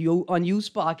joke on you,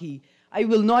 Sparky. I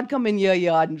will not come in your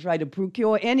yard and try to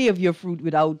procure any of your fruit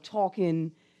without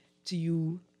talking to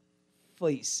you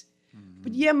first. Mm-hmm.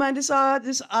 But yeah, man, this are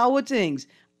our things.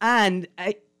 And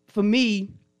for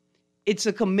me, it's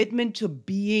a commitment to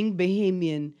being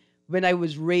Bahamian when I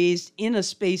was raised in a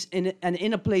space and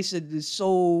in a place that is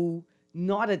so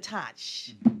not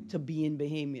attached to being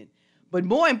Bahamian. But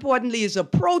more importantly, it's a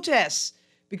protest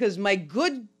because my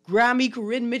good Grammy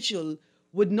Corinne Mitchell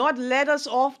would not let us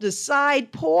off the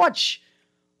side porch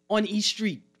on East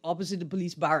Street, opposite the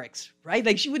police barracks, right?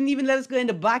 Like she wouldn't even let us go in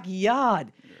the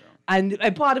backyard. Yeah.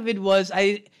 And part of it was,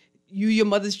 your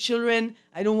mother's children,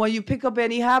 I don't want you to pick up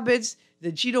any habits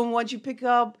that she don't want you to pick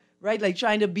up, right? Like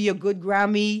trying to be a good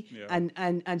Grammy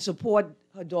and support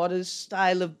her daughter's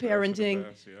style of parenting.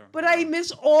 But I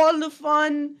miss all the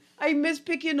fun. I miss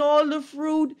picking all the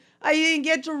fruit. I didn't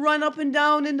get to run up and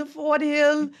down in the Fort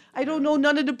Hill. I don't know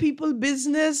none of the people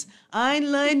business. I ain't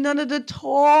learned none of the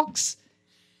talks.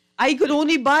 I could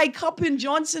only buy Cup in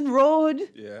Johnson Road.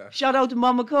 Yeah. Shout out to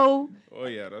Mama Co. Oh,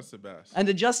 yeah, that's the best. And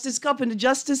the Justice Cup and the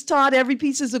Justice Tart, every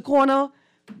piece is a corner,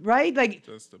 right? Like,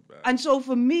 that's the best. And so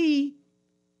for me,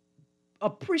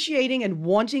 appreciating and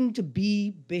wanting to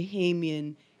be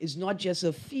Bahamian is not just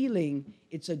a feeling,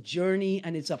 it's a journey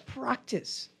and it's a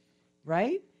practice,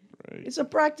 right? Right. It's a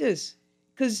practice.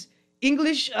 Because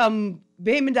English,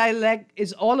 Bahamian dialect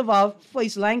is all of our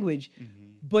first language,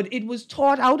 but it was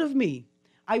taught out of me.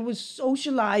 I was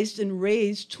socialized and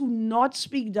raised to not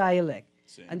speak dialect.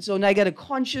 Same. And so now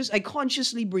I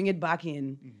consciously bring it back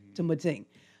in to my thing.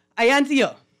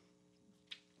 Ianthea,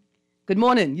 good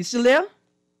morning. You still there?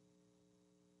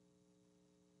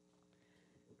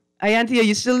 Ianthea,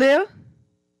 you still there?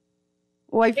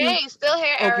 Oh, I feel... Hey, still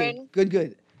here, Erin. Okay,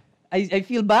 good. I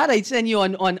feel bad. I sent you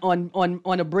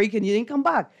on a break and you didn't come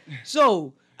back.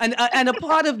 So, and a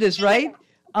part of this, right?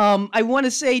 I want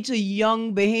to say to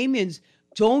young Bahamians,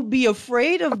 don't be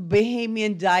afraid of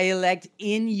Bahamian dialect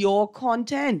in your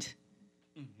content.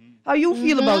 How you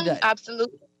feel about that?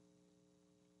 Absolutely.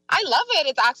 I love it.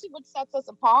 It's actually what sets us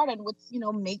apart and what's,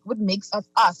 what makes us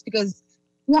us, because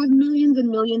we have millions and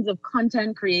millions of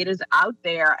content creators out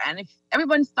there. And if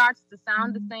everyone starts to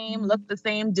sound the same, look the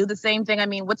same, do the same thing, I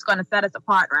mean, what's going to set us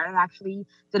apart, right? I actually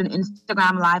did an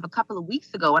Instagram live a couple of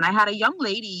weeks ago, and I had a young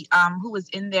lady who was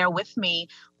in there with me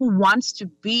who wants to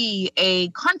be a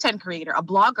content creator, a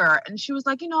blogger. And she was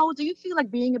like, do you feel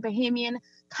like being a Bahamian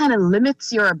kind of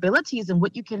limits your abilities and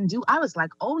what you can do? I was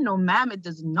like, oh, no, ma'am, it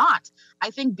does not.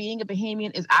 I think being a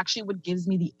Bahamian is actually what gives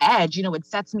me the edge. It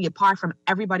sets me apart from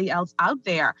everybody else out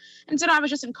there. And so I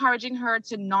was just encouraging her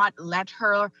to not let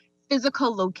her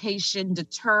physical location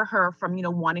deter her from,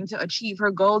 wanting to achieve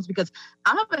her goals, because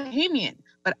I'm a Bahamian,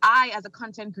 but I, as a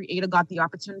content creator, got the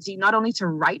opportunity not only to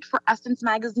write for Essence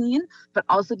Magazine, but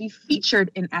also be featured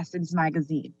in Essence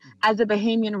Magazine. As a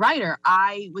Bahamian writer,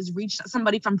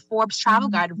 somebody from Forbes Travel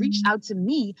Guide reached out to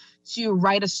me to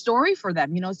write a story for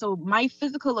them, so my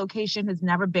physical location has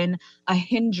never been a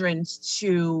hindrance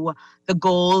to the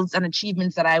goals and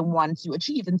achievements that I want to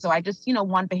achieve. And so I just,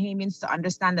 want Bahamians to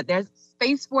understand that there's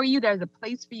space for you, there's a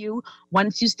place for you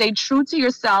once you stay true to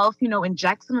yourself,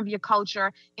 inject some of your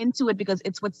culture into it, because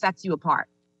it's what sets you apart.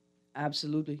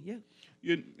 Absolutely,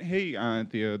 yeah. Hey,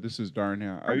 Anthea, this is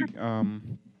Darnia.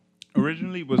 I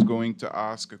originally was going to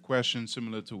ask a question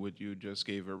similar to what you just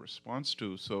gave a response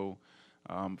to. So,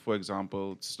 for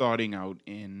example, starting out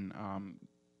in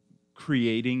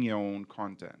creating your own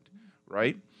content,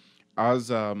 right?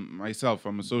 As myself,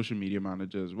 I'm a social media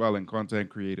manager as well and content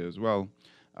creator as well.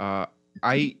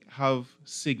 I have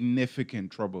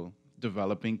significant trouble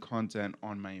developing content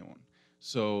on my own.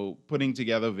 So putting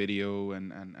together video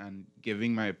and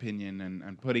giving my opinion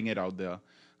and putting it out there.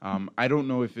 I don't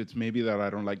know if it's maybe that I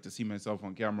don't like to see myself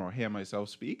on camera or hear myself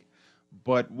speak,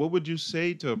 but what would you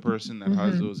say to a person that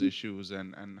has those issues,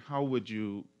 and how would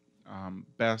you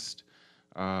best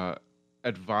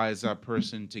advise that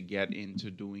person to get into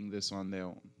doing this on their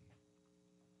own?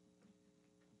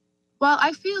 Well,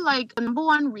 I feel like the number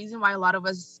one reason why a lot of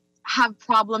us have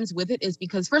problems with it is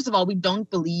because, first of all, we don't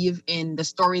believe in the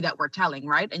story that we're telling,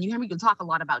 right? And you hear me talk a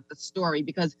lot about the story,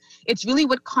 because it's really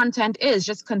what content is,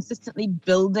 just consistently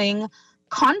building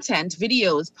content,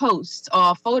 videos, posts,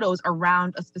 or photos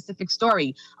around a specific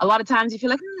story. A lot of times you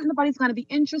feel like nobody's going to be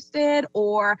interested,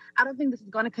 or I don't think this is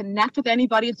going to connect with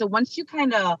anybody. And so once you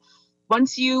kind of,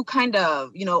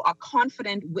 are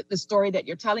confident with the story that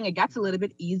you're telling, it gets a little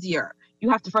bit easier. You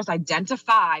have to first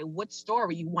identify what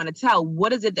story you want to tell.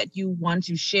 What is it that you want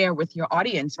to share with your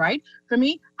audience, right? For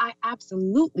me, I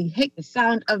absolutely hate the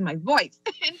sound of my voice.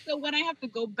 And so when I have to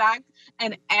go back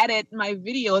and edit my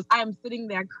videos, I'm sitting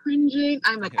there cringing.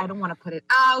 I'm like, I don't want to put it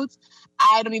out.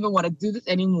 I don't even want to do this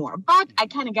anymore. But I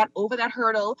kind of got over that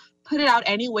hurdle, put it out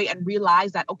anyway, and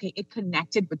realized that, okay, it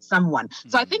connected with someone.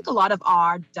 So I think a lot of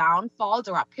our downfalls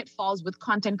or our pitfalls with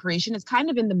content creation is kind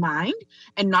of in the mind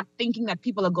and not thinking that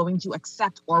people are going to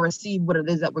accept or receive what it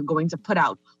is that we're going to put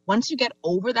out. Once you get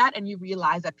over that and you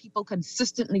realize that people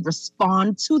consistently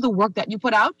respond to the work that you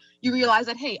put out, you realize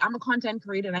that, hey, I'm a content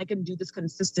creator and I can do this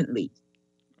consistently.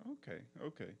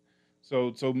 Okay.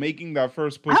 So making that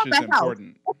first push is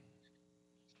important.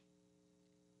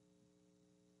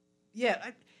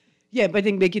 But I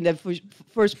think making that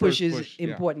first push is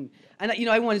important. And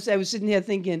I want to say, I was sitting here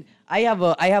thinking, I have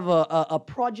a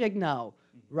project now,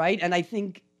 right? And I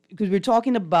think because we're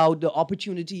talking about the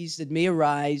opportunities that may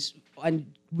arise and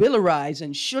will arise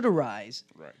and should arise,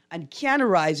 right, and can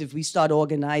arise if we start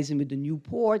organizing with the new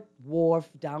port, wharf,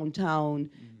 downtown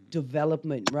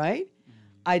development, right?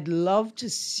 I'd love to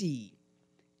see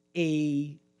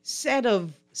a set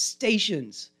of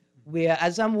stations where,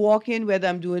 as I'm walking, whether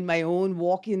I'm doing my own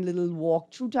little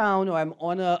walk through town, or I'm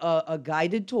on a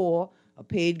guided tour, a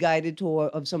paid guided tour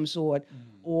of some sort,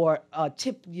 or a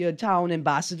tip your town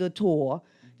ambassador tour,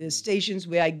 there's stations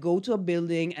where I go to a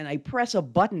building and I press a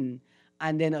button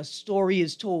and then a story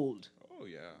is told. Oh,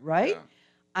 yeah. Right? Yeah.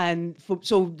 And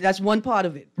so that's one part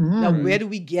of it. Now, where do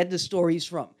we get the stories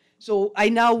from? So I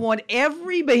now want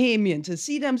every Bahamian to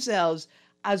see themselves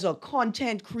as a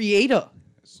content creator.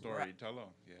 A storyteller.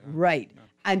 Yeah. Right. Yeah.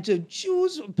 And to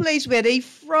choose a place where they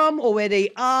from or where they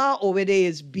are or where they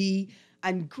is be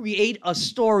and create a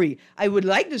story. I would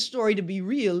like the story to be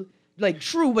real, like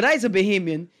true, but as a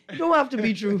Bahamian, it don't have to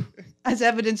be true, as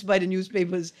evidenced by the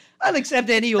newspapers. I'll accept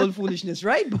any old foolishness,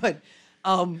 right? But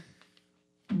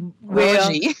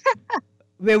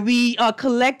where we are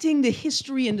collecting the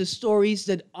history and the stories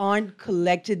that aren't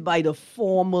collected by the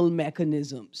formal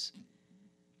mechanisms,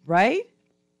 right?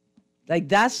 Like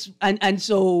that's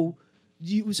so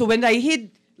when I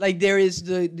hit, like, there is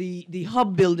the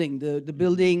hub building, the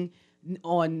building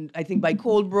on, I think, by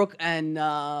Coldbrook and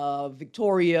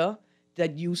Victoria,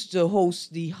 that used to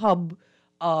host the hub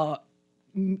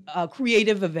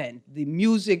creative event, the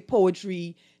music,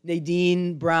 poetry,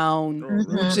 Nadine Brown,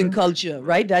 Roots and Culture,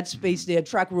 right? That space there,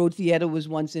 Track Road Theater was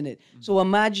once in it. So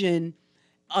imagine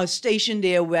a station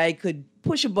there where I could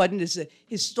push a button. It's a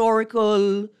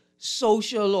historical,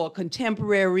 social, or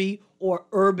contemporary, or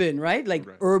urban, right? Like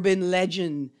urban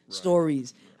legend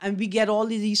stories. And we get all of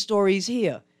these stories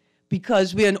here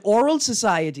because we're an oral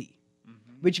society,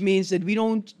 which means that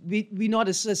we're not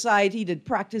a society that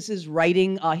practices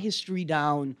writing our history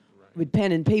down with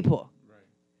pen and paper.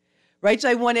 Right?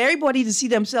 So I want everybody to see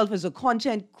themselves as a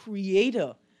content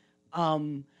creator.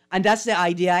 And that's the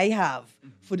idea I have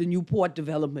for the new port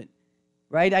development.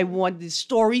 Right? I want the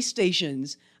story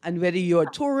stations, and whether you're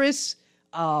a tourist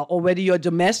or whether you're a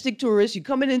domestic tourist, you're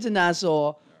coming into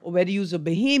Nassau, or whether you're a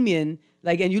Bahamian,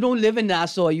 and you don't live in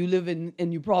Nassau, you live in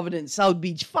New Providence, South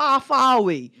Beach, far, far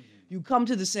away. You come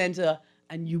to the center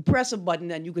and you press a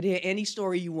button and you could hear any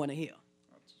story you want to hear.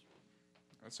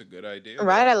 That's a good idea.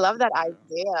 Right. I love that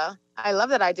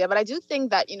idea. But I do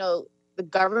think that, the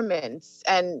governments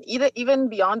and even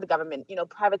beyond the government,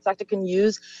 private sector can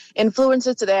use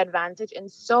influencers to their advantage in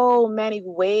so many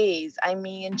ways. I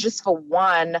mean, just for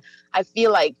one, I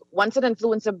feel like once an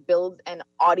influencer builds an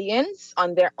audience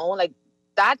on their own,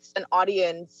 that's an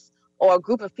audience or a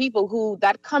group of people who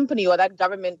that company or that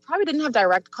government probably didn't have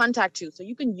direct contact to. So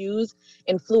you can use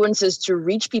influencers to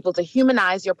reach people, to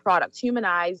humanize your product,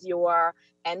 humanize your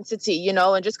entity,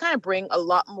 and just kind of bring a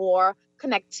lot more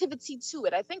connectivity to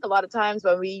it. I think a lot of times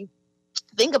when we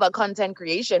think about content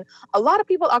creation, a lot of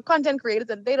people are content creators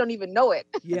and they don't even know it.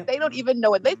 Yeah. They don't even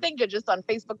know it. They think they're just on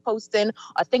Facebook posting,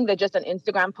 or think they're just on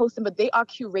Instagram posting, but they are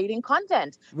curating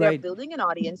content. Right. They're building an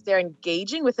audience. They're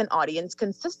engaging with an audience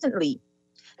consistently.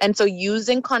 And so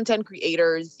using content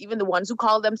creators, even the ones who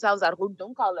call themselves that, who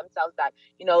don't call themselves that,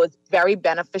 is very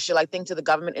beneficial, I think, to the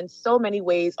government in so many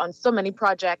ways, on so many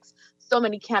projects, so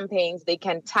many campaigns. They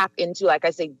can tap into, like I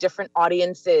say, different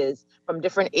audiences from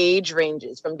different age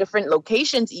ranges, from different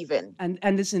locations even. And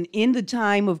listen, in the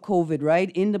time of COVID,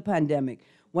 right, in the pandemic,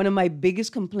 one of my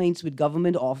biggest complaints with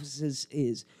government offices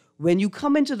is when you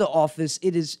come into the office,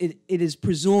 it is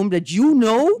presumed that you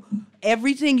know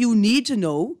everything you need to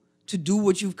know to do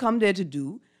what you've come there to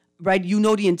do, right? You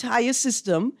know the entire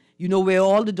system. You know where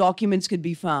all the documents could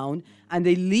be found. And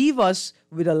they leave us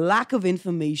with a lack of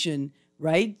information,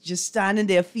 right? Just standing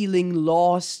there feeling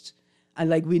lost and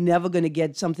like we're never going to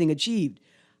get something achieved.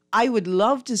 I would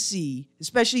love to see,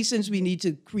 especially since we need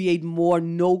to create more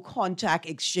no-contact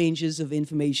exchanges of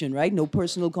information, right? No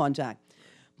personal contact.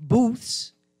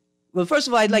 Booths. Well, first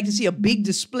of all, I'd like to see a big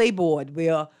display board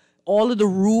where all of the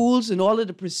rules and all of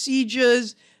the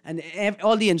procedures and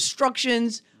all the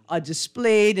instructions are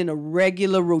displayed in a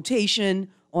regular rotation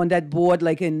on that board,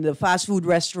 like in the fast food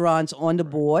restaurants on the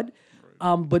board.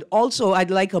 But also,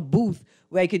 I'd like a booth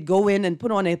where I could go in and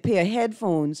put on a pair of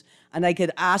headphones and I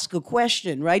could ask a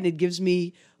question, right? It gives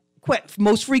me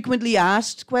most frequently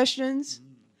asked questions.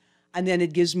 And then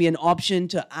it gives me an option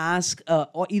to ask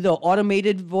either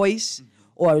automated voice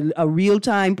or a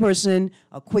real-time person,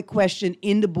 a quick question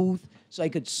in the booth, so I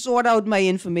could sort out my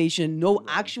information, no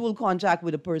actual contact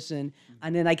with a person,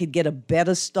 and then I could get a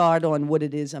better start on what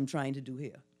it is I'm trying to do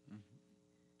here.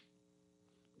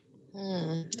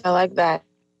 I like that.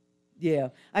 Yeah,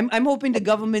 I'm hoping the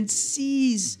government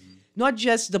sees not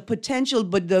just the potential,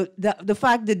 but the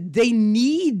fact that they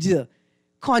need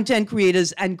content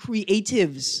creators and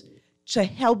creatives to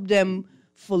help them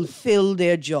fulfill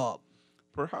their job.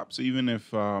 Perhaps even if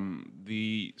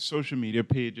the social media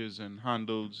pages and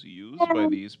handles used by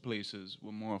these places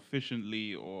were more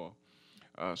efficiently or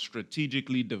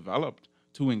strategically developed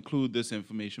to include this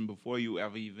information before you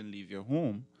ever even leave your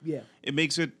home, it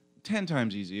makes it 10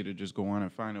 times easier to just go on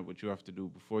and find out what you have to do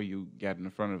before you get in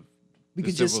front of We the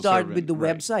could just civil start servant. with the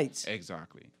Right. websites.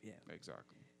 Exactly. Yeah.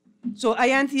 Exactly. So,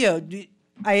 Ianthea,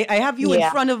 I have you in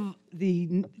front of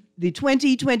the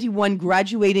 2021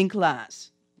 graduating class,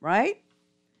 right?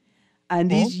 And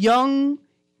these young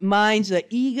minds are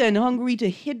eager and hungry to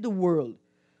hit the world.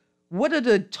 What are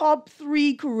the top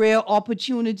 3 career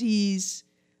opportunities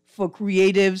for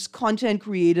creatives, content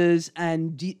creators,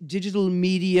 and digital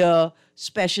media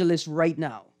specialists right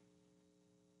now?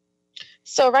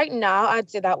 So right now, I'd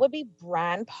say that would be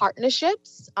brand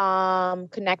partnerships,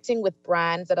 connecting with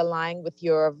brands that align with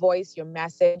your voice, your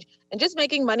message, and just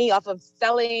making money off of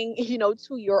selling,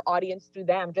 to your audience through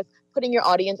them, just putting your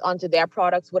audience onto their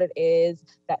products, what it is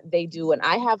that they do. And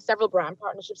I have several brand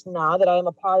partnerships now that I am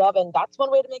a part of, and that's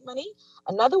one way to make money.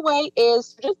 Another way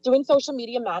is just doing social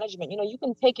media management. You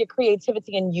can take your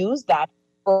creativity and use that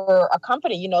for a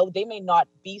company. They may not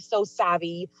be so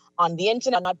savvy on the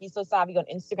internet, not be so savvy on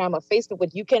Instagram or Facebook,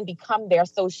 but you can become their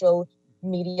social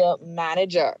media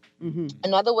manager.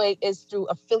 Another way is through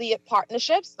affiliate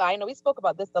partnerships. I know we spoke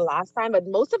about this the last time, but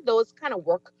most of those kind of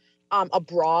work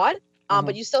abroad,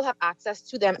 but you still have access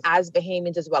to them as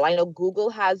Bahamians as well. I know Google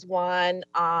has one,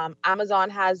 Amazon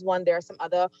has one. There are some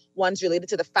other ones related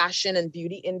to the fashion and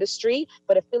beauty industry,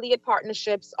 but affiliate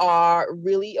partnerships are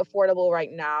really affordable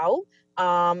right now.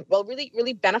 Really,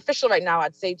 really beneficial right now,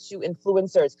 I'd say, to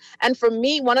influencers. And for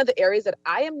me, one of the areas that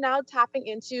I am now tapping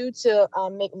into to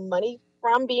make money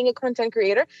from being a content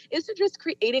creator is to just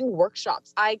creating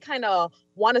workshops. I kind of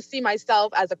want to see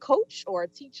myself as a coach or a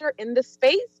teacher in this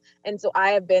space. And so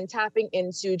I have been tapping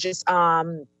into just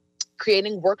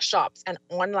creating workshops and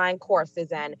online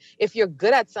courses. And if you're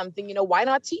good at something, why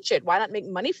not teach it? Why not make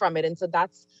money from it? And so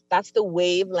that's the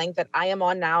wavelength that I am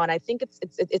on now. And I think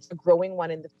it's a growing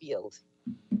one in the field.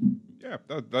 Yeah,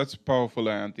 that's powerful,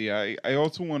 Anthea. I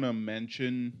also want to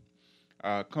mention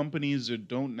companies that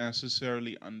don't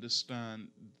necessarily understand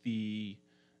the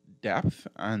depth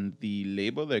and the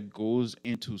labor that goes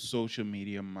into social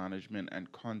media management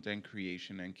and content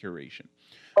creation and curation.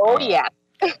 Yeah.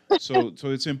 So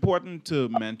it's important to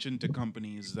mention to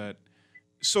companies that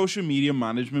social media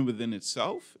management within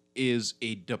itself is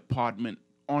a department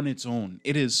on its own.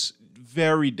 It is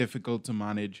very difficult to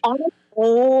manage. On its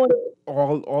own.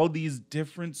 All these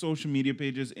different social media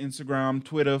pages, Instagram,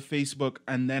 Twitter, Facebook,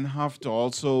 and then have to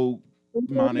also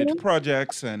manage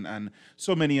projects and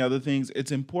so many other things.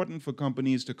 It's important for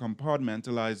companies to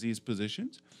compartmentalize these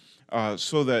positions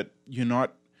so that you're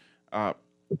not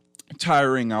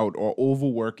tiring out or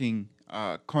overworking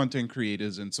content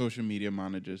creators and social media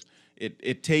managers.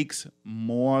 It takes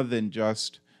more than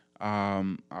just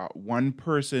one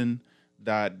person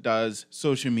that does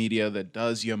social media, that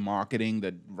does your marketing,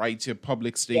 that writes your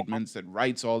public statements, that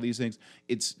writes all these things.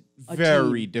 It's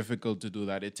very difficult to do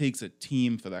that. It takes a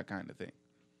team for that kind of thing.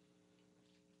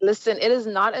 Listen, it is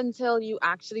not until you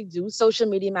actually do social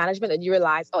media management that you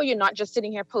realize, you're not just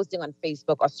sitting here posting on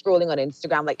Facebook or scrolling on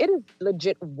Instagram. Like, it is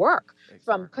legit work.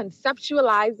 From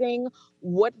conceptualizing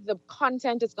what the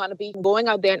content is going to be, going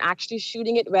out there and actually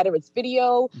shooting it, whether it's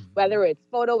video, whether it's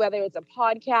photo, whether it's a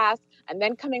podcast, and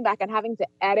then coming back and having to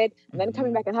edit, and then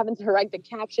coming back and having to write the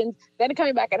captions, then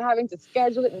coming back and having to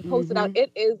schedule it and post it out. It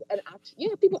is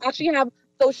people actually have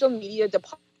social media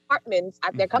departments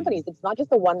at their companies. It's not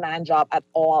just a one-man job at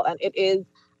all. And it is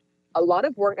a lot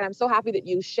of work. And I'm so happy that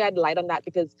you shed light on that,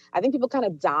 because I think people kind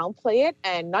of downplay it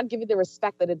and not give it the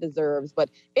respect that it deserves. But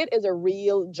it is a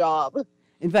real job.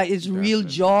 In fact, it's real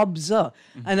jobs. And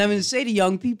I'm going to say to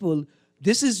young people,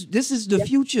 this is the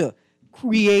future.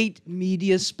 create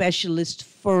media specialist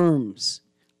firms,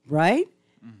 right?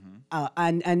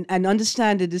 And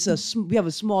understand that we have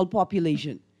a small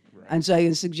population. Right. And so I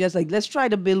can suggest, like, let's try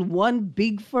to build one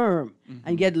big firm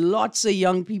and get lots of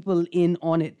young people in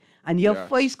on it. And your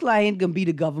first client can be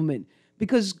the government,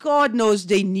 because God knows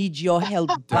they need your help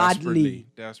badly.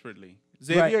 Desperately.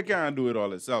 Xavier can't do it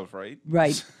all itself, right?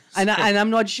 Right. And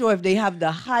I'm not sure if they have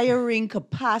the hiring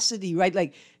capacity, right?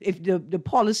 Like, if the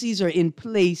policies are in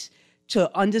place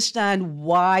to understand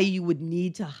why you would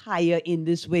need to hire in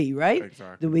this way, right?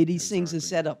 Exactly. The way these things are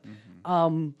set up.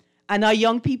 And our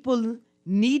young people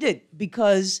need it,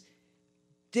 because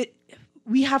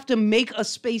we have to make a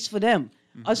space for them.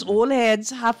 Us old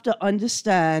heads have to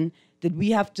understand that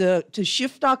we have to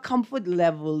shift our comfort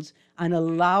levels and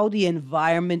allow the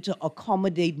environment to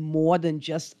accommodate more than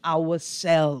just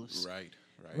ourselves.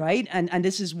 Right? And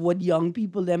this is what young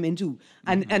people them into.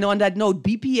 And on that note,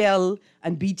 BPL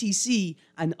and BTC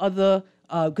and other,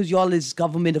 because y'all is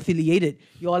government affiliated,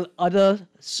 y'all other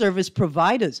service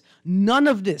providers, none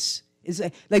of this is,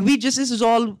 this is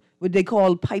all what they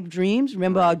call pipe dreams.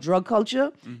 Remember our drug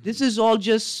culture? This is all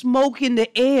just smoke in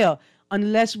the air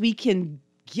unless we can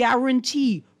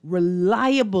guarantee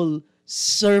reliable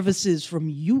services from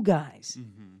you guys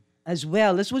as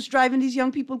well. That's what's driving these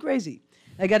young people crazy.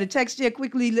 I got a text here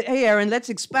quickly. Hey, Erin, let's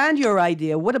expand your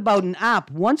idea. What about an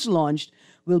app once launched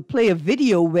will play a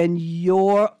video when you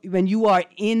are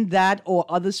in that or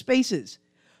other spaces?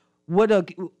 What a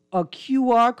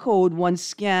QR code once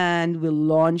scanned will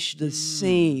launch the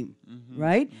same,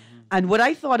 right? And what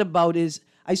I thought about is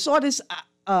I saw this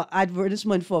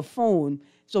advertisement for a phone.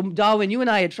 So, Darwin, you and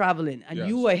I are traveling, and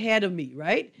you were ahead of me,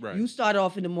 right? You start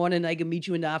off in the morning, I can meet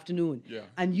you in the afternoon.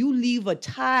 And you leave a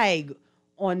tag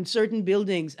on certain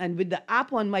buildings, and with the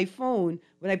app on my phone,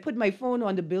 when I put my phone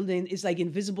on the building, it's like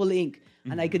invisible ink,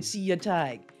 and I could see your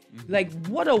tag. Like,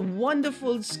 what a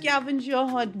wonderful scavenger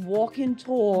hunt, walking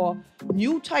tour,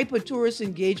 new type of tourist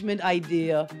engagement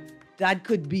idea that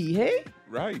could be, hey?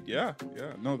 Right, yeah.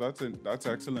 No, that's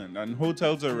excellent. And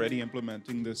hotels are already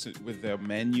implementing this with their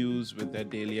menus, with their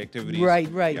daily activities.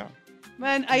 Right. Yeah.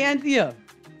 Man, Ianthea,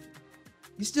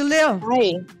 you still there?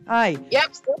 Hi.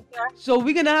 Yep, still there. So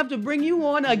we're going to have to bring you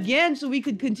on again so we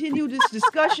could continue this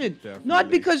discussion. Not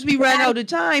because we ran out of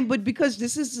time, but because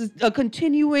this is a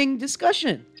continuing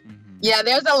discussion. Yeah,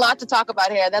 there's a lot to talk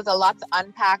about here. There's a lot to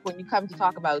unpack when you come to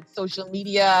talk about social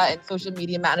media and social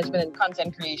media management and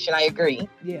content creation. I agree.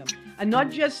 Yeah. And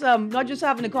not just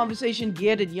having a conversation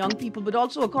geared at young people, but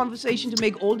also a conversation to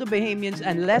make older Bahamians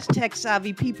and less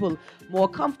tech-savvy people more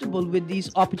comfortable with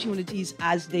these opportunities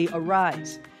as they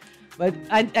arise. But,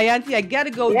 Ianthea, I got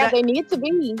to go. Yeah, they need to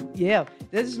be. Yeah.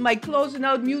 This is my closing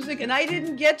out music, and I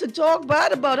didn't get to talk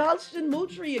bad about Halston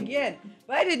Moultrie again.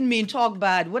 But I didn't mean talk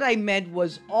bad. What I meant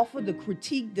was offer the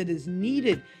critique that is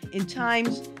needed in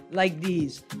times like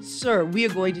these. Sir, we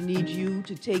are going to need you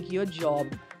to take your job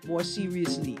more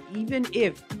seriously. Even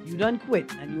if you done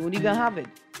quit and you only gonna have it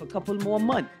for a couple more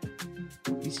months,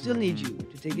 we still need you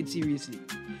to take it seriously.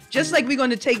 Just like we're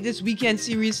going to take this weekend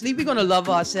seriously, we're going to love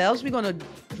ourselves, we're going to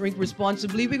drink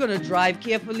responsibly, we're going to drive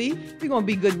carefully, we're going to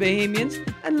be good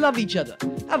Bahamians and love each other.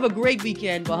 Have a great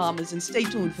weekend, Bahamas, and stay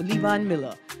tuned for Levon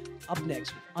Miller. Up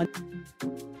next.